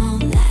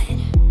moonlight.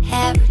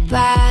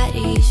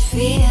 Everybody's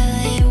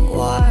feeling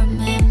warm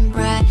and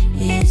bright.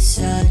 It's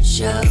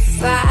such a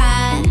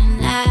fine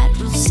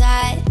natural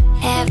sight.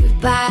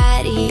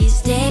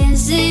 Everybody's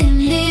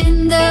dancing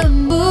in the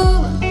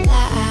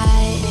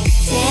moonlight,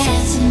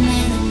 dancing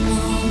in the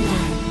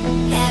moonlight.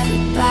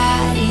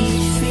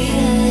 Everybody's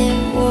feeling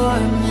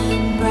warm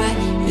and bright.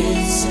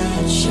 It's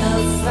such a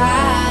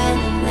fine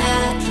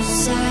natural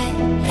sight.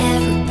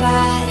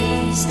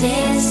 Everybody's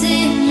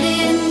dancing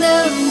in the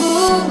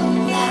moonlight.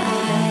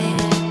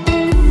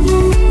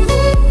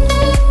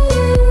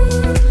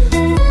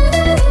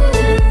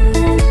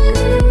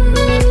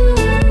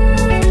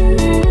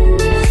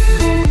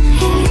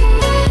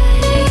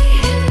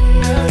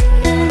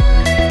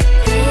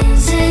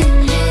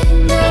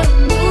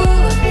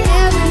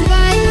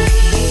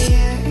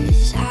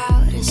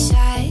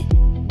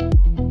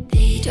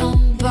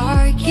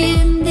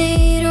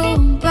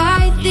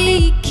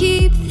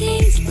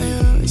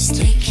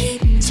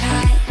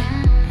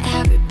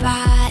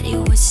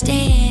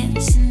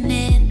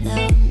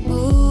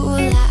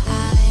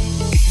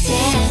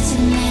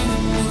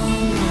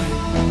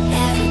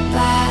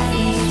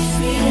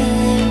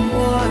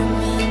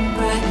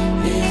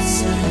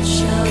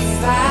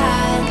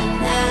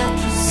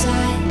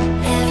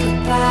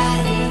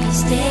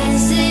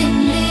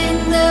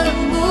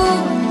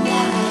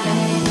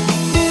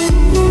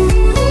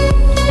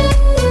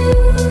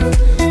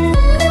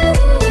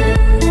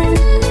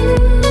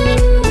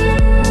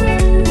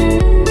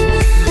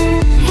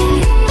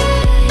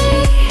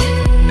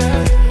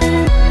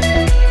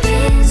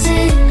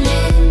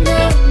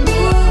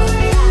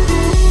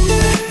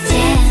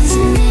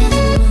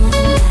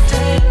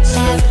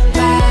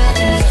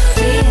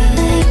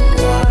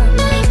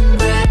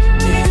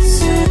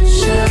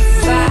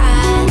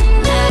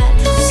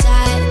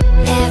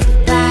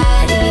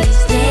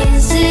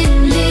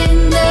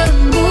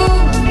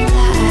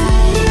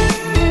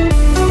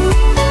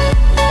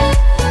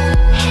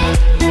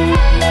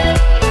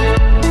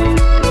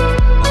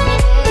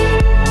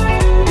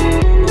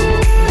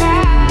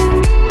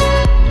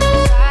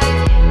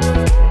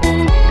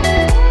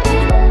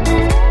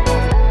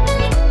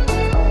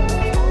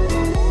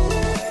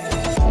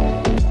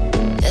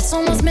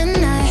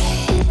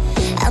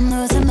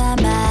 losing my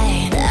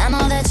mind. I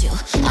know that you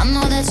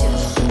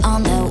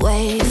on that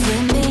wave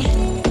with me.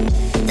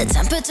 The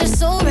temperature's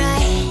so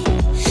right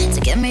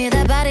to give me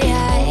that body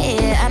high.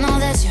 Yeah, I know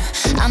that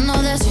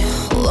you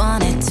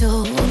want it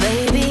too,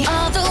 baby.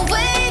 All the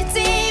way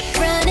deep,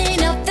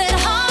 running up that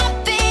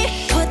heartbeat.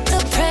 Put the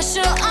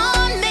pressure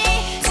on me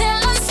till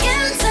I'm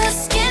skin to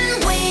skin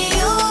with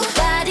you.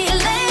 Body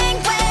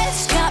language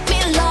got me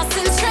lost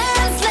in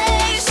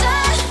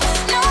translation.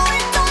 No,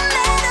 it don't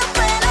matter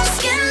when I'm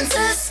skin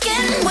to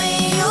skin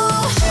with you.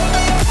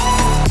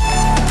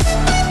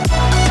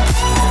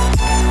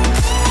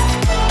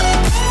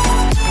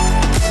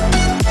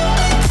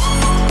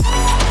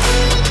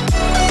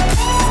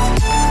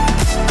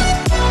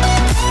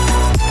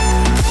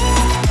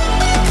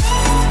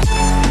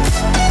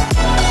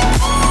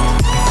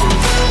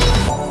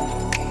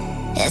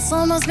 It's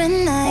almost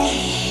midnight.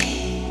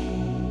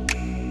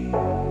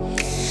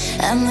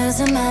 I'm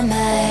losing my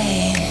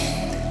mind.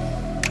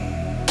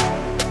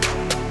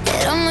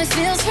 It only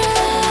feels right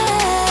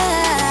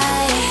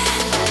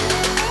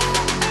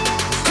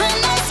when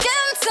I'm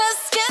skin to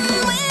skin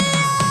with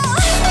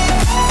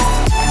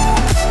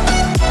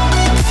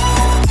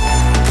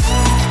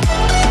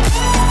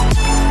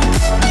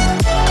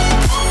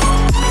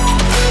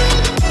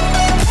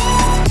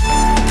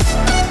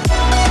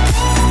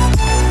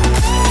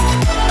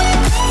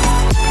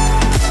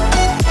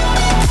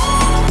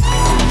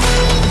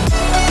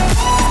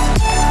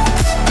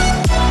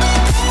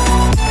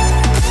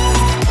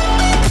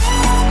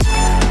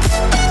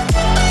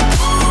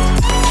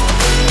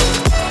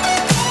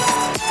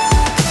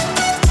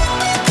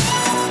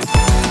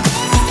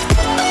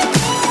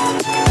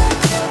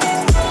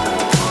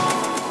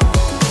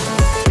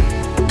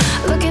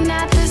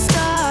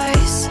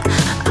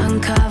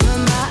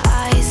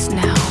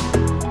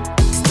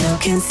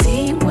can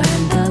see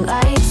when the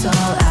lights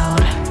all out.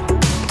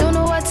 Don't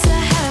know what's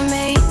ahead of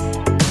me,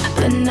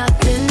 but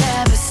nothing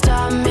ever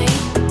stopped me.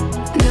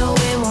 No,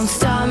 it won't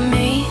stop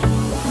me.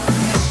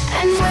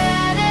 And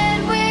where did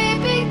we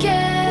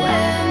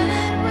begin?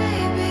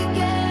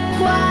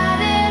 Why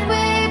did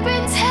we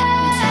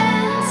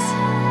pretend?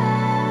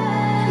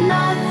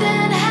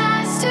 Nothing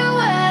has to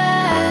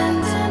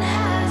end.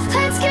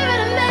 Let's give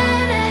it a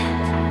minute.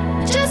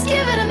 Just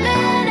give it a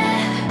minute.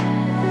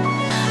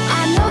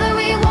 I know that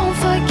we won't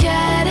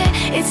forget it.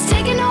 It's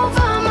taking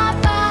over my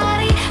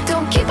body.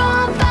 Don't keep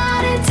on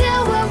fighting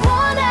till we're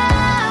worn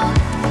out.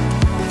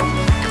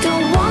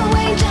 Don't wanna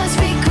wait, just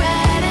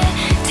regret it.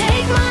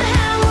 Take my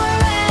hand, we're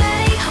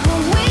ready.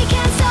 When we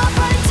can't stop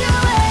right to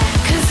it.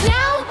 'Cause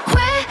now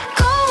we're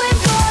going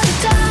for the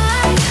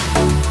dive.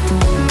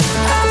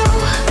 Oh,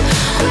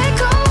 we're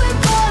going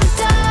for the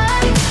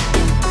dive.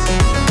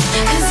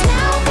 'Cause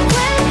now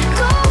we're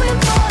going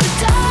for the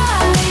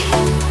dive.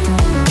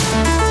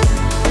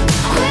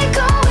 We're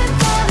going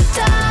for the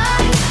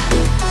dive.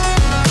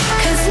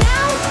 'Cause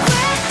now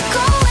we're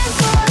going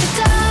for the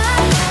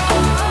dive.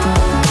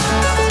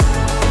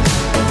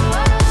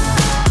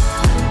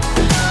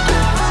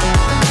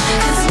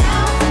 'Cause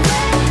now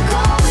we're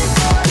going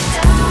for the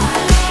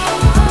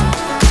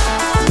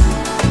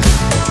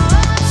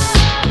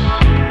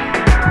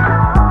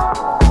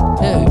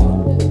Hey,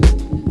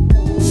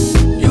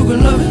 you can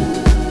love it,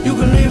 you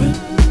can leave it.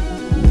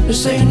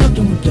 This ain't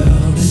nothing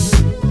without it.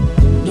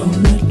 Don't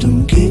let them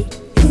keep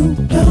you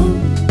down.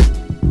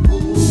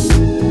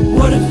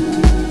 What if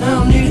I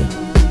don't need it?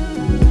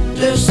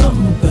 There's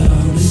something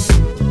about it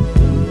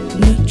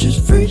that just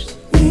freaks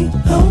me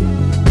out.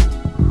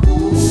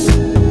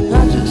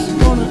 I just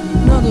want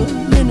another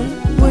minute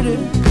with it.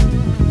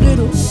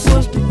 Little,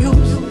 what's the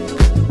use?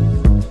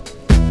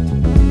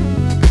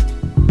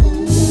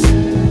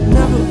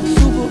 Never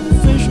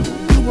superficial,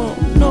 you won't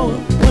know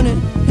it when it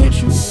hits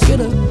you. Get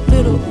a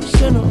little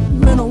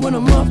sentimental when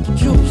I'm off the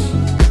juice.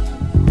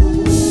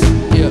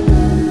 Yeah,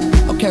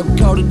 okay, we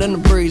colder than the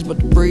breeze, but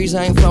the breeze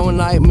ain't flowing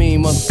like me,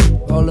 mother.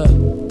 Hold up,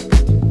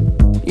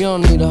 you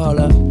don't need to hold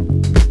up.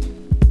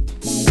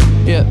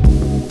 Yeah,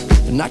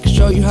 and I can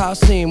show you how I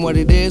seen what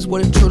it is,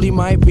 what it truly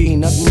might be.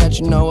 Nothing that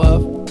you know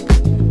of.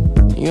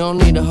 You don't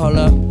need to hold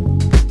up.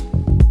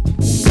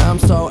 I'm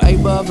so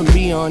above and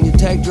beyond. You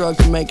take drugs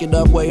to make it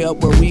up, way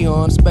up where we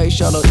on. Space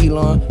shuttle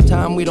Elon.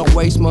 Time we don't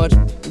waste much.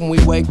 When we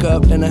wake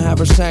up, then I have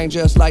her sang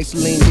just like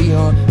Celine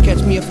Dion.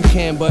 Catch me if you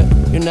can, but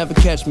you'll never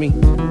catch me.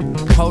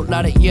 Whole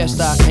lot of yes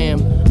I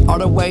am. All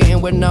the way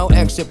in with no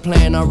exit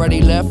plan.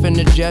 Already left and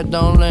the jet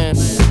don't land.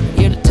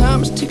 Yeah, the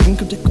time is ticking.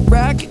 Come take a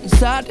ride, get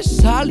inside. This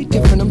is highly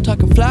different. I'm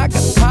talking fly,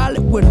 got a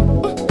pilot with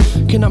him.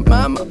 Can I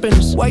mind my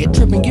business? Why you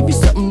tripping? Give you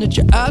something that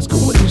your eyes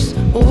can witness.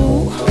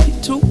 Ooh, you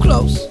too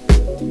close.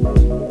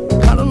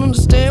 I don't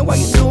understand why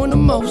you're doing the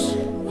most.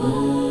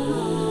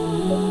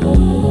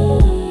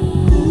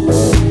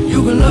 You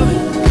can love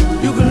it,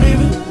 you can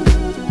leave it.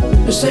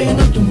 This ain't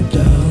nothing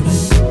without it.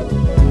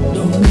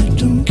 Don't let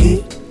them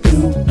keep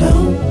you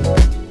down.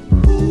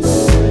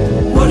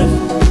 What if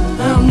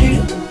I don't need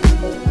it?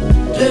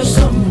 There's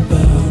something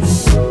about it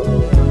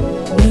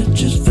that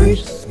just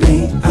freaks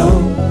me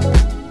out.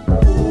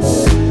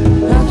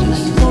 I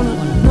just want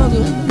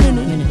another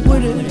minute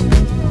with it.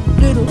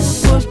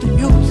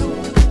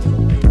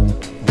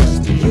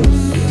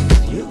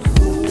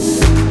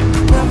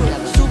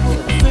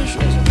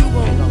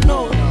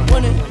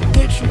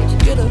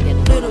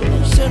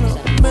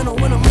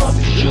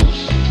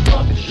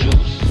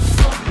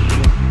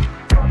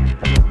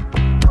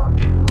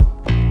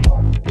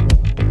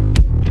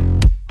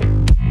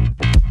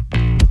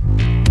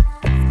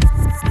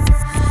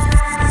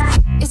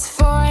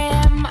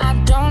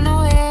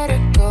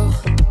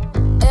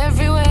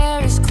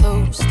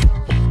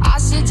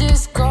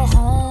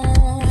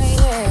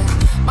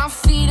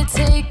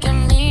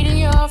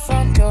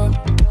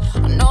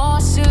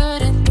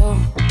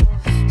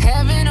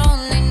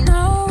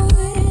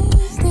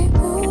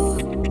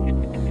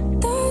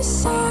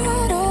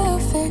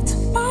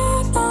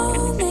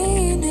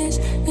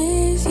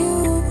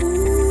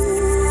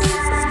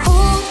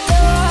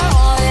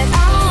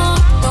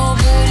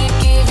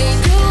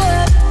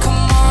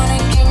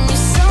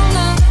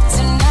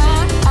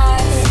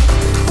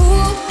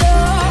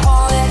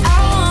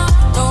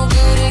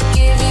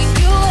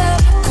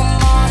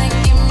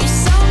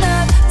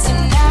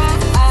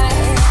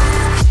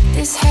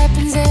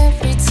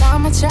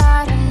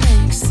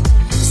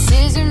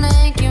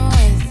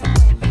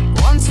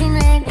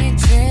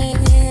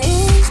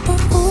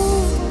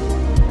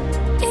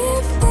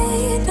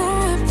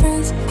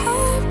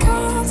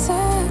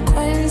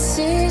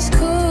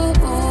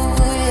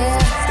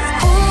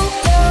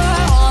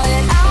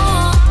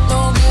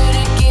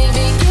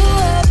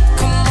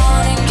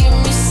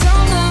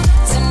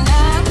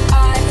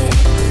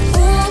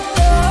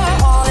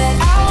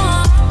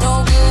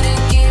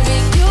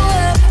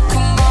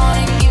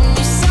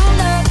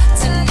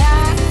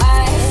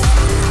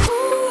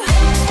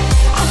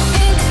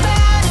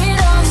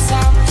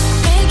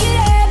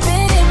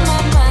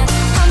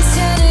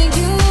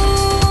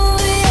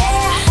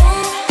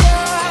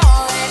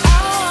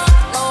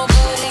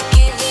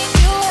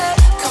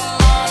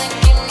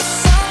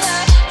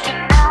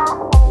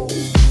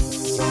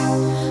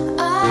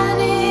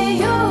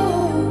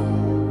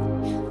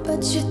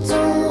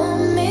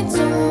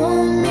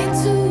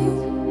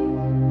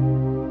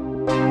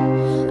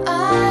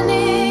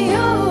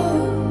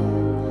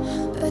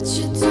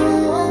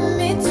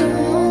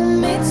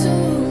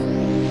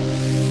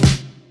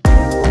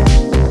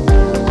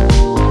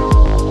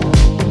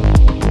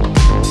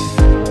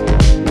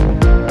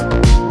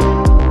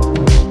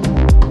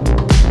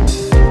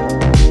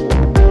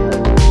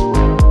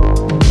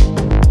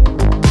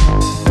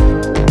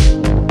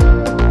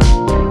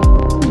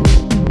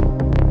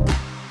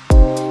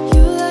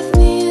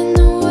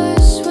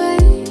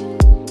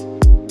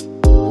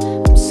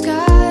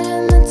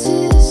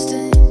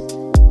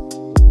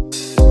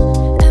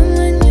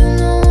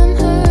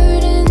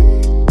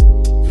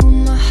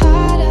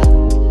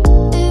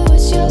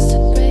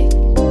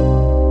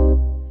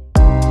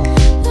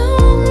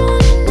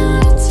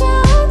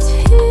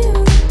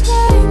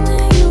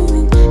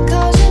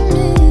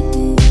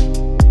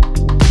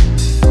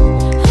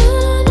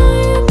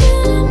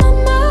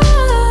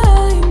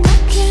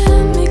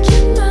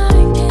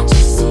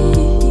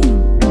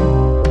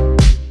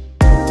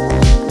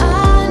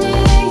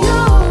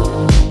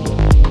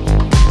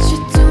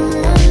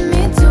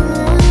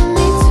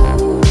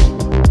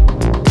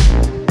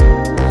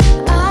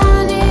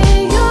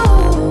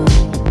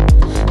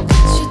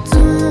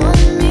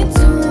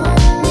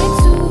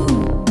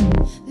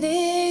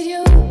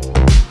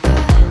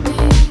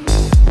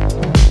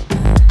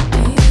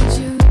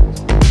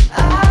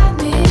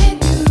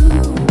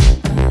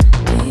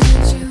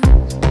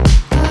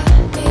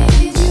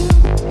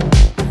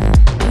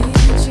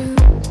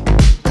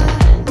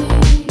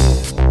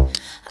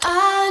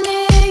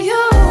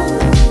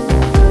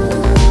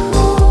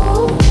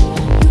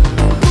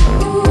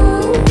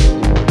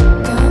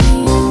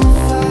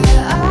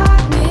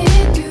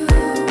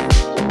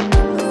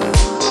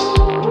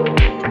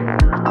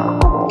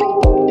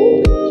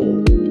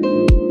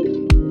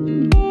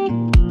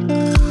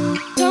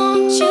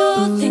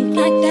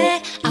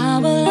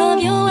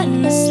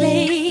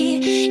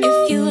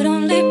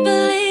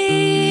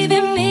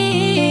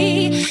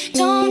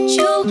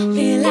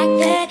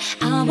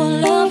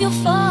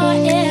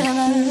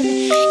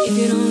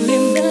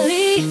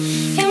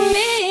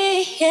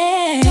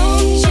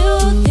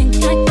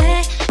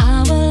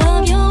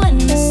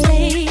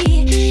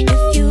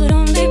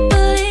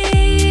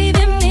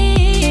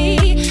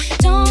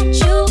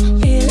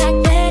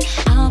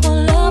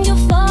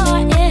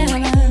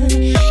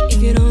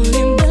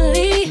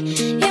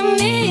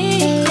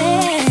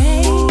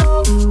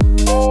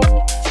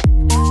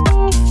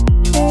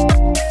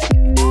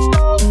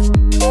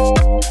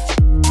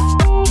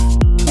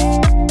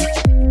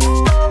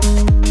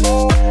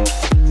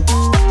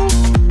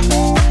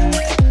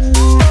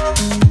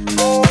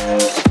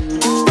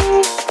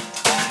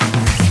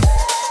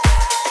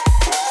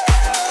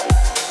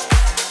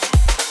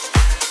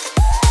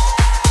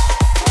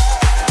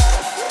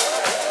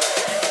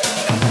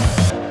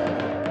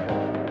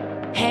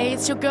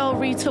 your girl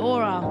Rita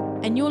Ora,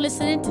 and you're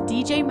listening to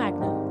DJ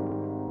Magnum.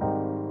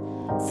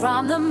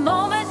 From the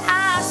moment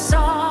I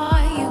saw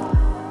you,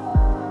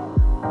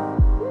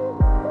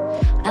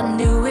 I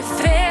knew it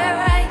felt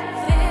right.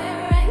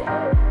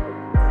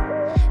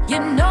 You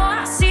know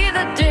I see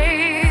the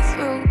day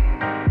through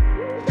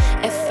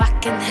if I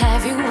can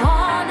have you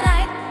all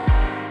night.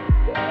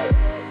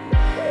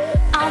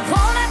 I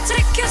wanna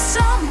take you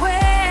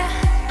somewhere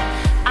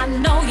I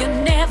know you've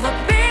never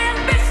been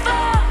before.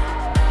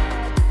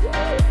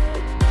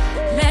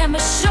 Let me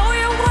show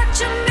you what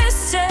you're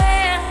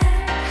missing,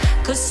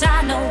 'cause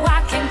I know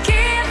I can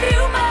give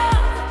you more.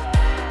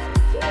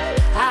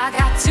 I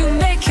got to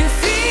make you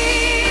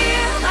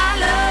feel my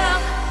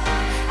love.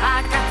 I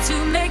got to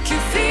make you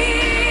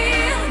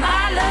feel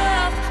my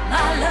love,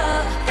 my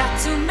love. Got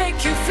to make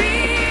you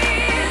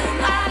feel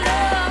my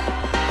love.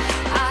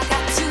 I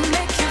got to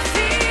make you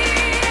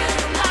feel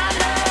my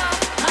love,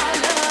 my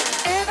love.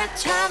 Every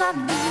time I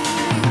meet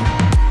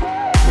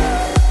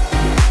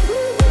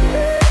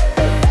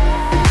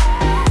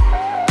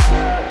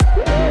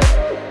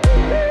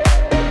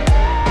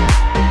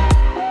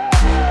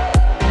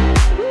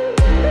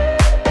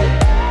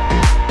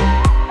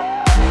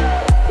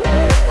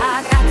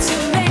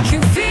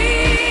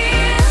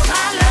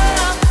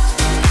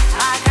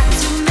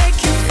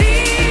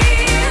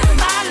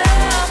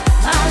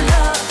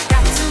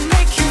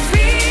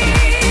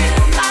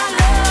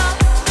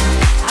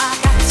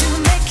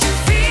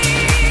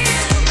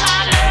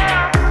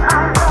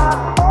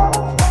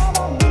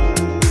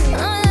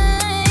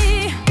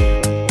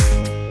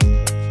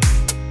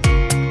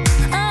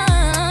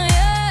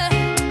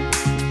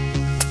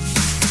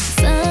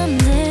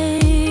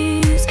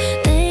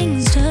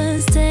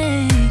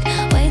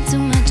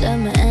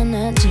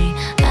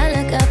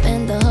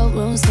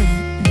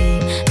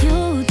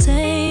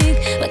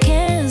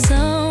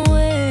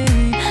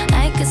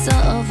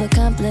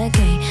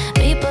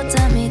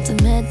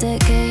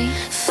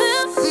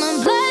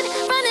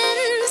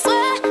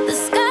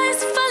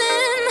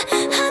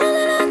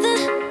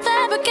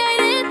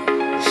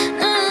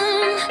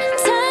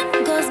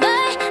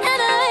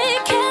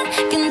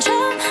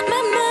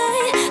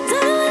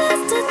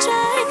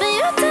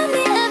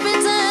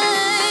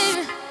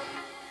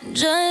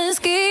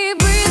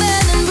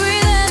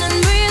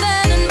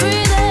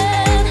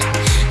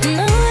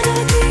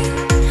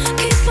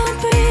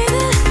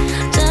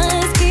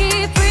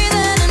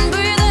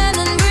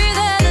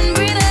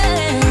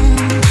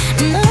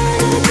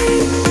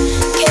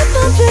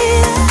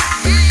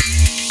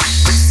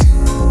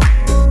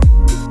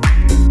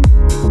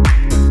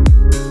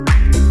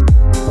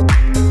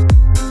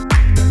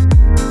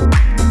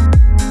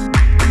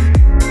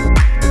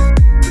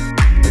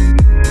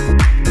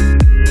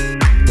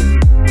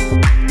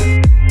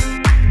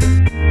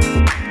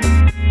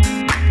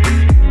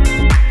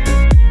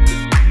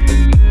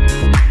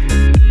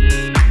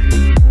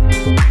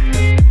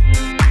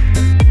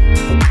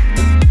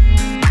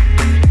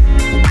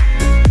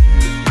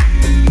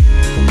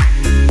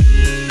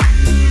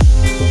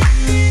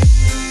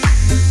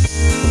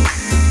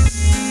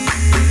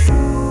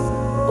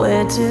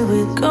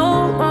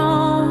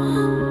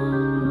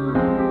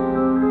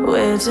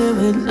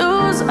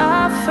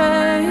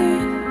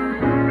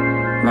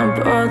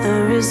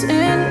brother is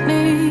in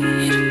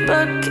need,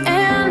 but can't